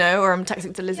it'll, or I'm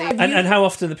texting to Lizzie. And how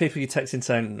often the people you text in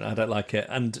saying I don't like it?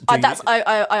 And I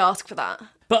ask for that.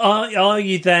 But are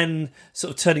you then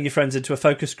sort of turning your friends into a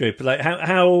focus group?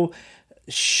 How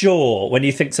sure, when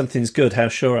you think something's good, how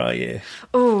sure are you?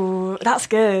 Oh, that's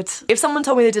good. If someone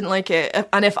told me they didn't like it,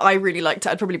 and if I really liked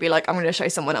it, I'd probably be I'm going to show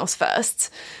someone else first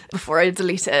before I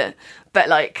delete it. But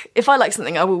if I like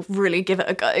something, I will really give it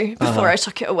a go before I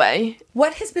chuck it away.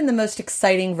 What has been the most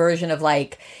exciting version of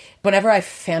whenever I've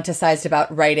fantasized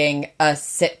about writing a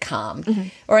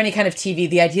sitcom or any kind of TV,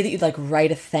 the idea that you'd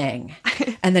write a thing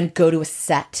and then go to a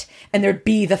set and there'd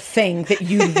be the thing that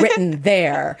you'd written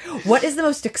there. What is the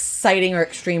most exciting or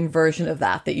extreme version of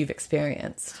that you've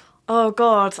experienced? Oh,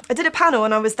 God. I did a panel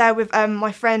and I was there with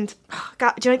my friend, do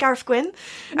you know Gareth Gwynn?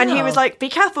 And he was be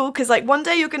careful, because one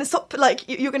day you're going to stop,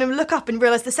 you're going to look up and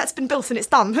realise the set's been built and it's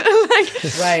done.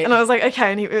 Right. And I was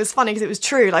okay. And it was funny because it was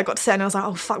true. I got to set and I was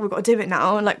oh, fuck, we've got to do it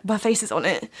now. And my face is on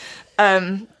it.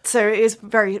 So it is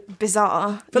very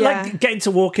bizarre. But getting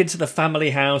to walk into the family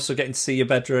house or getting to see your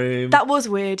bedroom. That was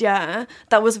weird, yeah.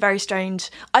 That was very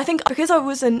strange. I think because I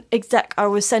was an exec, I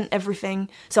was sent everything,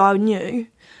 so I knew.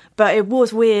 But it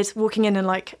was weird walking in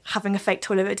and having a fake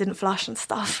toilet that didn't flush and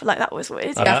stuff. That was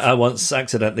weird. I once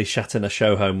accidentally shat in a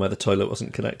show home where the toilet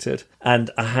wasn't connected, and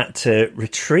I had to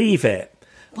retrieve it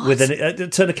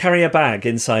with turn a carrier bag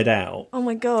inside out. Oh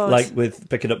my God! With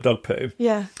picking up dog poo.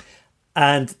 Yeah.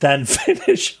 And then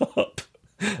finish up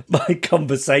my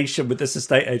conversation with this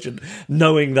estate agent,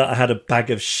 knowing that I had a bag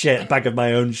of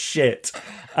my own shit.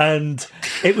 And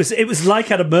it was like I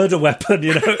had a murder weapon,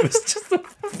 it was just the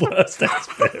worst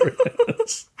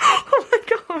experience. Oh my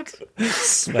God.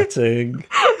 Sweating.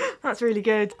 That's really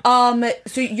good.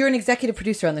 So you're an executive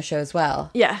producer on the show as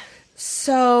well? Yeah.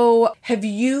 So have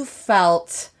you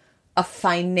felt a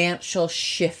financial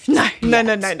shift? No.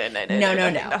 Nothing.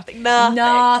 No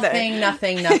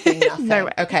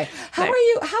way. Okay. How are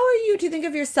you? Do you think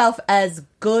of yourself as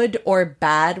good or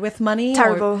bad with money?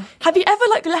 Terrible. Have you ever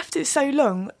left it so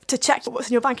long to check what's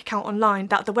in your bank account online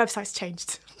that the website's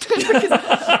changed? Because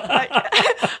I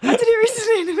did it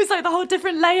recently and it was the whole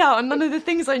different layout and none of the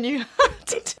things I knew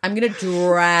had. I'm going to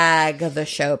drag the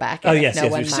show back in. Oh, yes,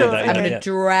 we've seen that. I'm going to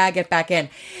drag it back in.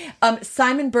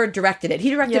 Simon Bird directed it.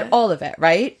 He directed all of it,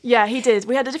 right? Yeah, he did.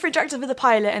 We had a different director for the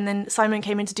pilot and then Simon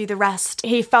came in to do the rest.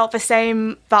 He felt the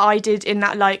same that I did in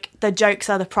that, the jokes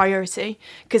are the priority,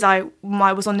 because I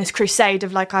was on this crusade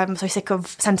of, I'm so sick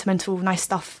of sentimental, nice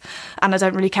stuff and I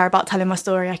don't really care about telling my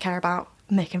story. I care about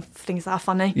making things that are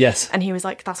funny. Yes. And he was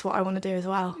that's what I want to do as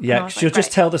well. Yeah, you'll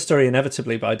just tell the story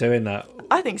inevitably by doing that.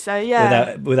 I think so,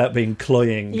 yeah. Without being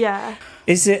cloying. Yeah.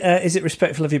 Is it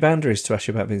respectful of your boundaries to ask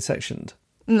you about being sectioned?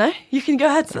 No, you can go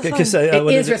ahead. That's fine.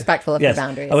 It is respectful of your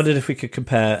boundaries. I wondered if we could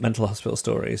compare mental hospital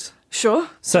stories. Sure.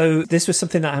 So this was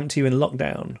something that happened to you in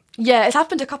lockdown? Yeah, it's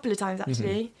happened a couple of times,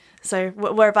 actually. Mm-hmm. So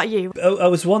where about you? I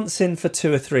was once in for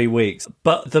 2 or 3 weeks,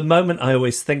 but the moment I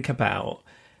always think about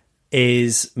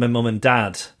is my mum and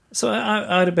dad. So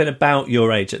I'd have been about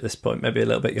your age at this point, maybe a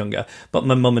little bit younger, but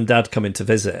my mum and dad coming to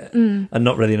visit and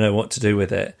not really know what to do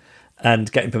with it.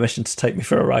 And getting permission to take me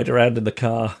for a ride around in the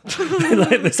car.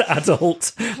 Like this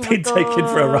adult being taken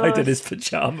for a ride in his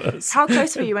pyjamas. How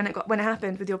close were you when it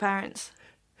happened with your parents?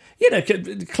 You know,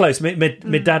 close. My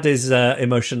dad is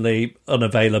emotionally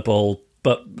unavailable,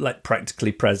 but like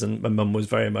practically present. My mum was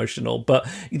very emotional, but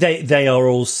they are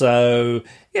also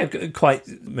quite.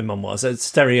 My mum was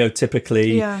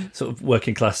stereotypically sort of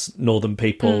working class northern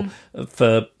people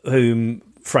for whom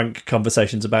frank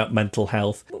conversations about mental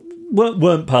health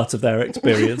weren't part of their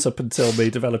experience up until me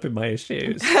developing my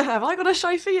issues. Have I got a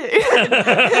show for you?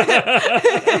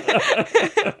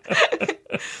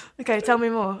 Okay, tell me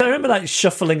more. I remember like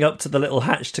shuffling up to the little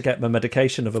hatch to get my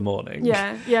medication of a morning.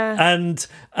 Yeah.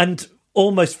 And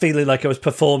almost feeling like I was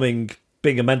performing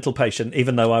being a mental patient,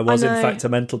 even though I was in fact a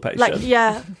mental patient. Like,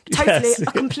 yeah, totally. Yes.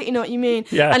 I completely know what you mean.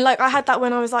 Yeah. And like, I had that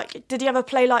when I was like, did you ever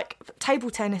play like table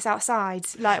tennis outside,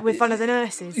 like with one of the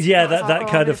nurses? Yeah, that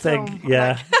kind of thing. Film.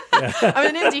 Yeah. I'm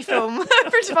in an indie film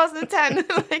from 2010.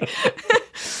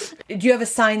 Do you have a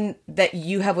sign that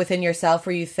you have within yourself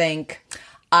where you think,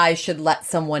 I should let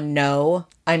someone know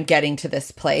I'm getting to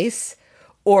this place?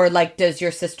 Or like, does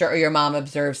your sister or your mom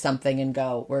observe something and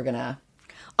go, we're gonna...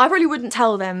 I probably wouldn't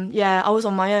tell them. Yeah, I was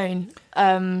on my own.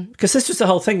 Because this was the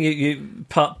whole thing. You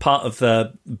part of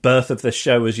the birth of this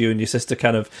show was you and your sister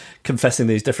kind of confessing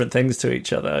these different things to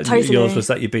each other. Totally. Yours was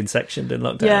that you'd been sectioned in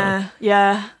lockdown.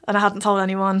 Yeah, and I hadn't told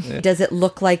anyone. Yeah. Does it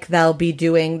look like they'll be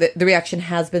doing... The reaction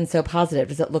has been so positive.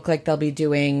 Does it look like they'll be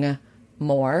doing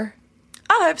more?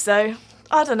 I hope so.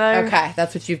 I don't know. Okay,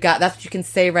 that's what you've got. That's what you can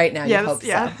say right now. Yeah, you hope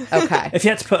yeah. so. Okay. If you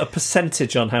had to put a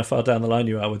percentage on how far down the line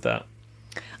you are with that.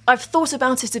 I've thought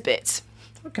about it a bit.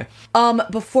 Okay.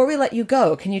 Before we let you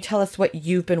go, can you tell us what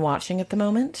you've been watching at the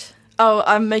moment? Oh,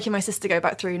 I'm making my sister go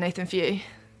back through Nathan for You.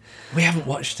 We haven't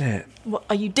watched it. What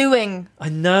are you doing? I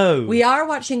know. We are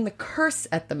watching The Curse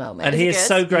at the moment. And he is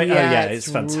so great. Yeah,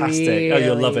 it's fantastic. really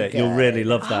You'll love it. good. You'll really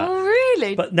love that. Oh,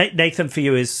 really? But Nathan for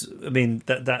You is, I mean,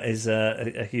 that is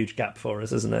a huge gap for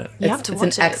us, isn't it? You have to watch it.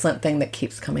 It's an excellent thing that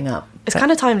keeps coming up. It's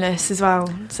kind of timeless as well,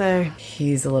 so...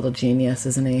 He's a little genius,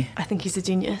 isn't he? I think he's a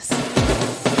genius.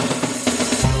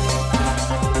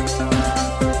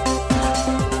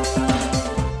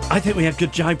 I think we had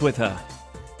good jibe with her.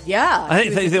 Yeah. I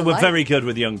think they were very good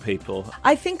with young people.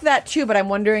 I think that too, but I'm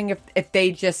wondering if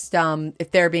they just, if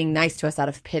they're being nice to us out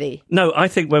of pity. No, I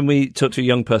think when we talk to a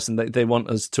young person, they want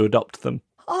us to adopt them.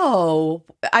 Oh,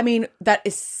 I mean, that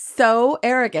is so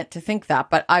arrogant to think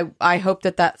that, but I hope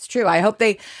that that's true. I hope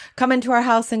they come into our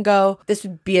house and go, this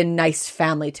would be a nice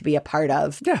family to be a part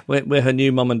of. Yeah, we're her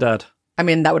new mum and dad. I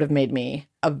mean, that would have made me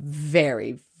a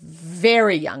very,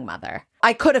 very young mother.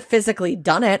 I could have physically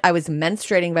done it. I was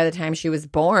menstruating by the time she was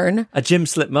born. A gym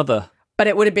slip mother. But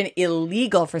it would have been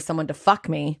illegal for someone to fuck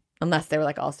me, unless they were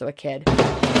like also a kid.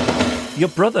 Your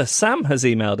brother Sam has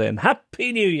emailed in.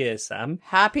 Happy New Year, Sam.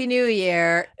 Happy New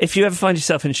Year. If you ever find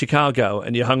yourself in Chicago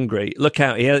and you're hungry, look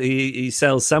out. He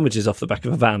sells sandwiches off the back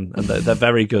of a van, and they're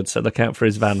very good, so look out for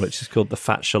his van, which is called the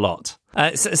Fat Shallot.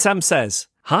 Sam says,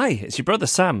 "Hi, it's your brother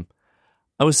Sam.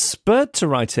 I was spurred to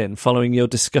write in following your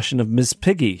discussion of Ms.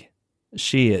 Piggy.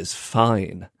 She is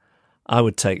fine. I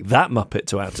would take that Muppet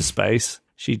to outer space.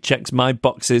 She checks my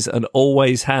boxes and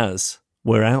always has.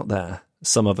 We're out there,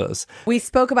 some of us." We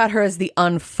spoke about her as the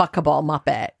unfuckable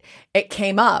Muppet. It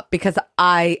came up because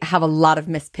I have a lot of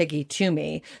Miss Piggy to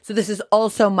me. So this is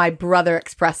also my brother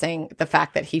expressing the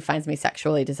fact that he finds me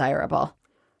sexually desirable.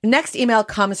 Next email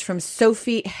comes from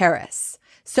Sophie Harris.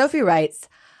 Sophie writes,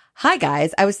 "Hi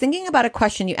guys, I was thinking about a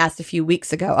question you asked a few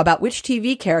weeks ago about which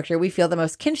TV character we feel the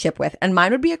most kinship with, and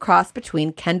mine would be a cross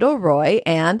between Kendall Roy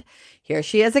and, here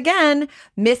she is again,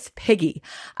 Miss Piggy.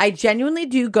 I genuinely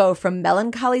do go from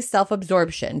melancholy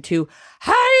self-absorption to,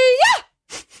 hi-ya!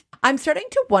 I'm starting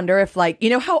to wonder if, like, you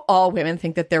know how all women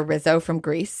think that they're Rizzo from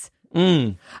Grease?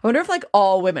 I wonder if, like,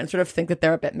 all women sort of think that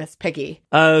they're a bit Miss Piggy.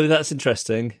 Oh, that's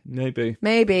interesting.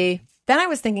 Maybe. Then I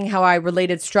was thinking how I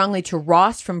related strongly to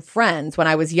Ross from Friends when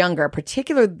I was younger,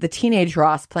 particularly the teenage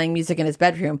Ross playing music in his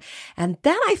bedroom. And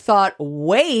then I thought,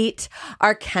 wait,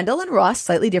 are Kendall and Ross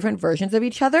slightly different versions of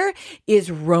each other?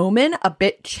 Is Roman a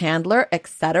bit Chandler,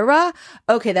 etc.?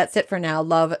 Okay, that's it for now.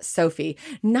 Love, Sophie.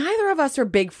 Neither of us are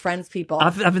big Friends people.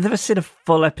 I've never seen a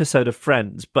full episode of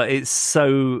Friends, but it's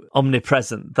so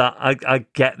omnipresent that I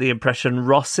get the impression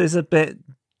Ross is a bit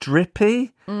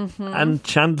drippy and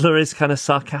Chandler is kind of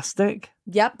sarcastic.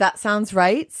 Yep, that sounds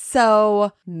right.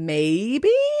 So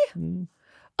maybe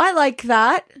I like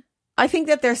that. I think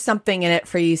that there's something in it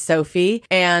for you, Sophie.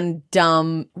 And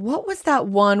what was that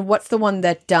one? What's the one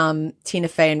that Tina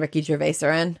Fey and Ricky Gervais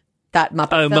are in? That Muppet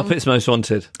film? Muppets Most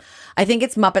Wanted. I think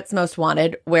it's Muppets Most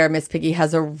Wanted, where Miss Piggy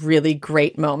has a really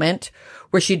great moment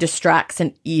where she distracts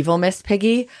an evil Miss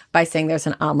Piggy by saying there's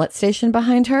an omelet station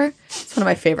behind her. It's one of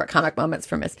my favorite comic moments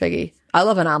for Miss Piggy. I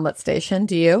love an omelet station.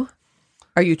 Do you?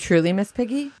 Are you truly Miss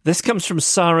Piggy? This comes from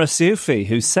Sarah Sufi,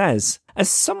 who says, as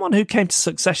someone who came to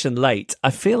Succession late,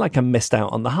 I feel like I missed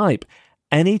out on the hype.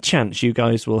 Any chance you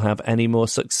guys will have any more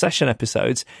Succession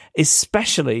episodes,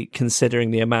 especially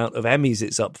considering the amount of Emmys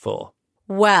it's up for?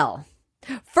 Well,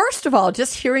 first of all,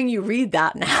 just hearing you read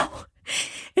that now,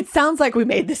 it sounds like we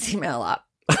made this email up.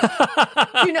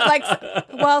 You know, like,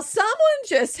 well, someone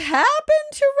just happened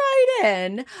to write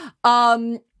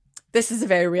in. This is a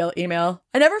very real email.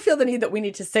 I never feel the need that we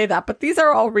need to say that, but these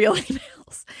are all real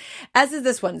emails, as is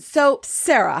this one. So,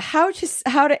 Sarah, how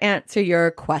to answer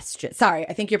your question? Sorry,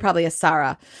 I think you're probably a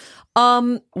Sarah.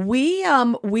 We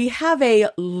have a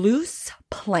loose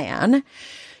plan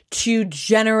to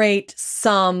generate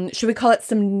some, should we call it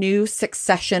some new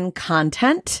Succession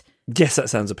content? Yes, that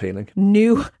sounds appealing.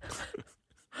 New...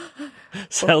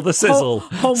 Sell the sizzle.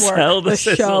 Homework. Sell the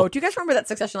sizzle. Show. Do you guys remember that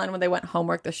Succession line when they went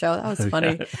homework the show? That was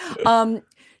funny.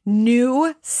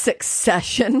 New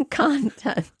Succession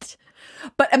content.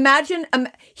 But imagine,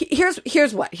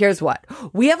 here's what.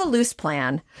 We have a loose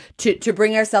plan to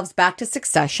bring ourselves back to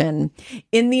Succession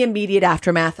in the immediate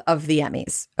aftermath of the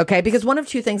Emmys. Okay? Because one of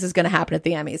two things is going to happen at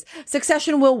the Emmys.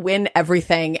 Succession will win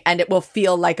everything and it will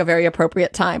feel like a very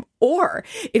appropriate time. Or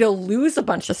it'll lose a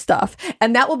bunch of stuff.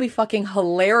 And that will be fucking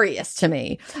hilarious to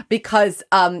me because,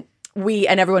 we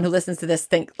and everyone who listens to this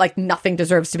think like nothing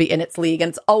deserves to be in its league. And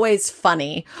it's always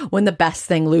funny when the best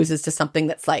thing loses to something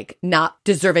that's like not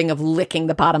deserving of licking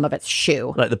the bottom of its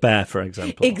shoe. Like The Bear, for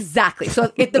example. Exactly.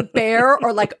 So if The Bear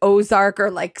or like Ozark or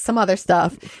like some other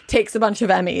stuff takes a bunch of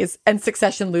Emmys and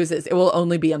Succession loses, it will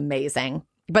only be amazing.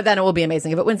 But then it will be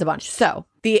amazing if it wins a bunch. So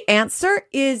the answer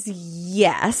is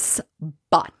yes,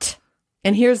 but,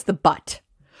 and here's the but,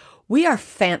 we are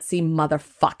fancy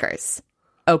motherfuckers.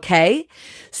 Okay,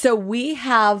 so we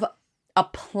have a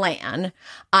plan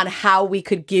on how we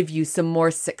could give you some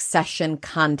more Succession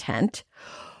content,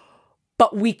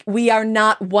 but we are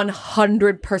not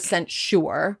 100%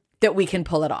 sure that we can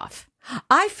pull it off.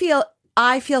 I feel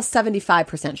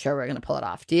 75% sure we're going to pull it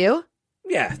off. Do you?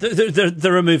 Yeah,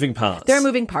 there are moving parts. There are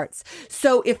moving parts.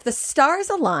 So if the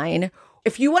stars align,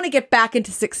 if you want to get back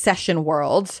into Succession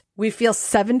world, we feel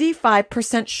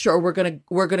 75% sure we're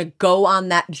gonna go on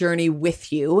that journey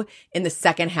with you in the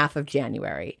second half of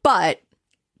January. But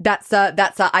that's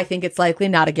I think it's likely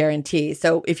not a guarantee.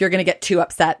 So if you're gonna get too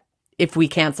upset if we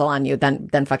cancel on you,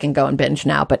 then fucking go and binge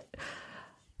now. But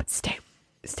stay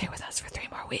with us for 3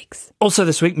 more weeks. Also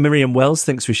this week, Miriam Wells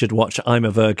thinks we should watch I'm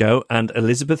a Virgo, and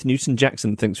Elizabeth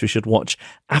Newton-Jackson thinks we should watch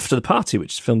After the Party,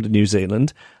 which is filmed in New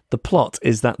Zealand. The plot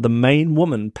is that the main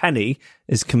woman, Penny,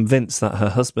 is convinced that her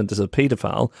husband is a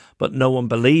paedophile, but no one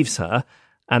believes her,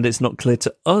 and it's not clear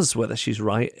to us whether she's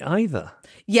right either.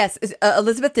 Yes,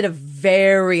 Elizabeth did a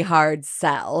very hard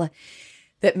sell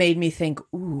that made me think,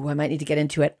 ooh, I might need to get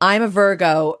into it. I'm a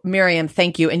Virgo. Miriam,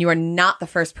 thank you. And you are not the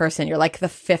first person. You're like the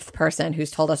 5th person who's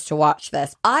told us to watch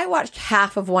this. I watched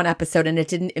half of one episode and it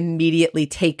didn't immediately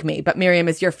take me. But Miriam,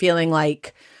 as you're feeling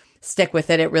like, stick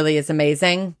with it, it really is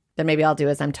amazing, then maybe I'll do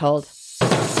as I'm told.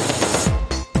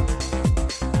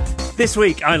 This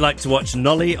week, I like to watch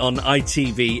Nolly on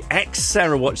ITVX.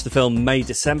 Sarah watched the film May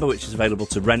December, which is available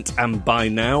to rent and buy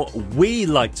now. We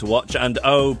like to watch, and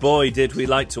oh boy, did we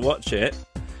like to watch it,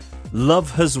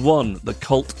 Love Has Won, The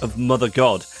Cult of Mother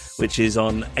God, which is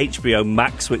on HBO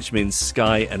Max, which means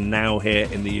Sky and Now here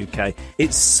in the UK.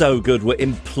 It's so good. We're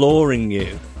imploring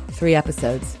you. 3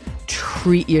 episodes.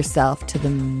 Treat yourself to the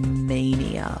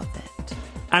mania of it.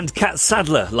 And Kat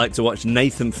Sadler like to watch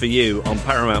Nathan For You on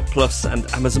Paramount Plus and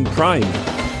Amazon Prime.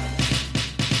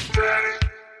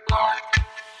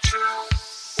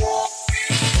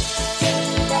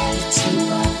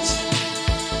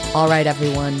 All right,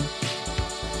 everyone.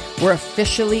 we're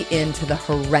officially into the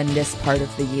horrendous part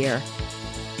of the year.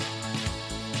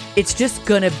 It's just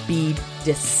gonna be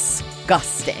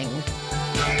disgusting.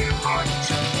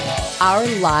 Our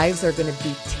lives are gonna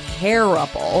be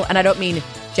terrible. And I don't mean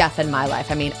Jeff and my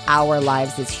life. I mean our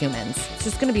lives as humans. It's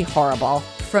just gonna be horrible.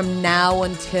 From now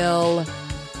until,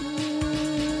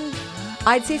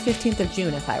 I'd say 15th of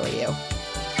June if I were you.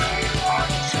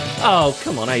 Oh,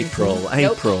 come on, April.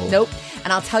 Nope.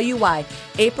 And I'll tell you why.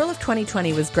 April of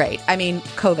 2020 was great. I mean,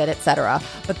 COVID, etc.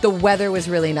 But the weather was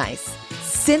really nice.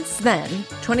 Since then,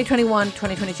 2021,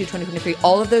 2022, 2023,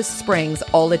 all of those springs,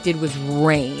 all it did was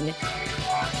rain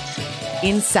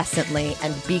incessantly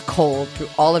and be cold through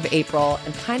all of April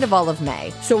and kind of all of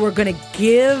May. So we're going to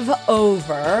give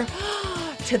over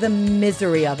to the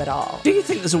misery of it all. Do you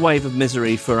think there's a wave of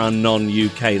misery for our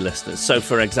non-UK listeners? So,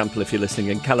 for example, if you're listening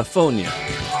in California.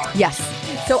 Yes.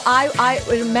 So I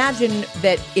would imagine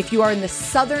that if you are in the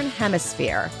Southern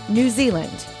Hemisphere, New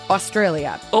Zealand,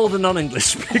 Australia. All the non-English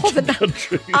speaking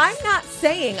countries. I'm not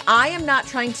saying, I am not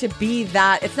trying to be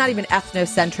that. It's not even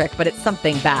ethnocentric, but it's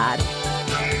something bad.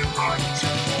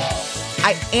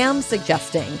 I am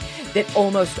suggesting that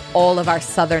almost all of our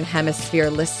Southern Hemisphere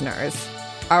listeners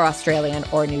are Australian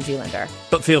or New Zealander.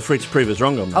 But feel free to prove us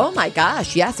wrong on that. Oh my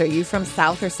gosh, yes. Are you from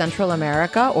South or Central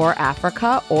America or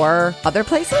Africa or other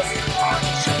places?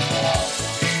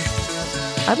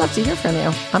 I'd love to hear from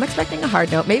you. I'm expecting a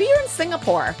hard note. Maybe you're in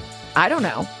Singapore. I don't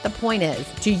know. The point is,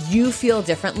 do you feel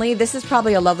differently? This is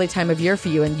probably a lovely time of year for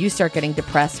you and you start getting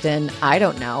depressed in, I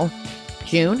don't know,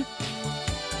 June?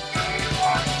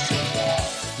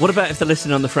 What about if they're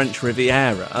listening on the French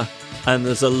Riviera and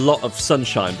there's a lot of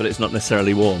sunshine, but it's not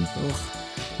necessarily warm? Ugh.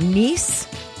 Nice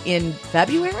in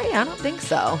February? I don't think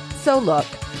so. So look,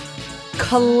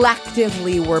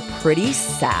 collectively, we're pretty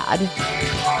sad.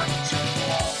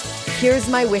 Here's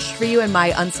my wish for you and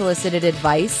my unsolicited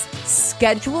advice.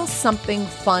 Schedule something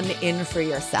fun in for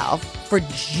yourself for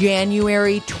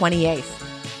January 28th.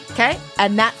 Okay?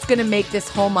 And that's going to make this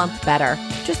whole month better.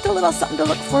 Just a little something to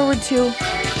look forward to.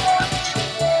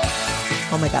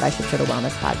 Oh my God, I should start a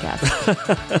wellness podcast.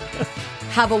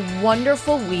 Have a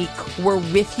wonderful week. We're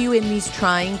with you in these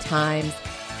trying times.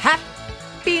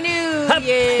 Happy New Year!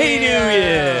 Happy New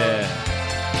Year!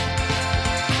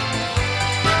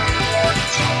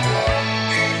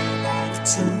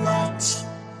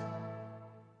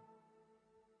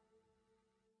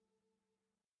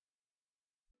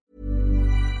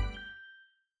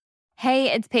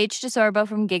 Hey, it's Paige DeSorbo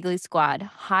from Giggly Squad.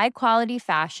 High quality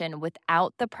fashion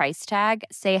without the price tag.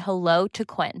 Say hello to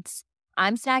Quince.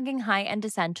 I'm snagging high-end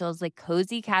essentials like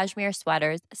cozy cashmere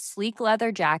sweaters, sleek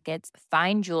leather jackets,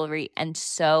 fine jewelry, and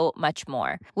so much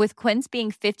more. With Quince being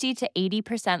 50 to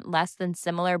 80% less than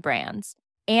similar brands.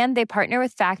 And they partner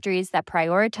with factories that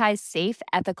prioritize safe,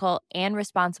 ethical, and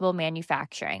responsible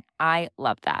manufacturing. I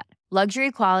love that.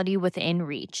 Luxury quality within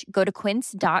reach. Go to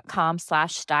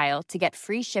quince.com/style to get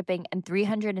free shipping and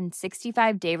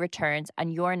 365-day returns on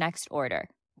your next order.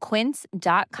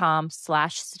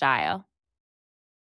 Quince.com/style.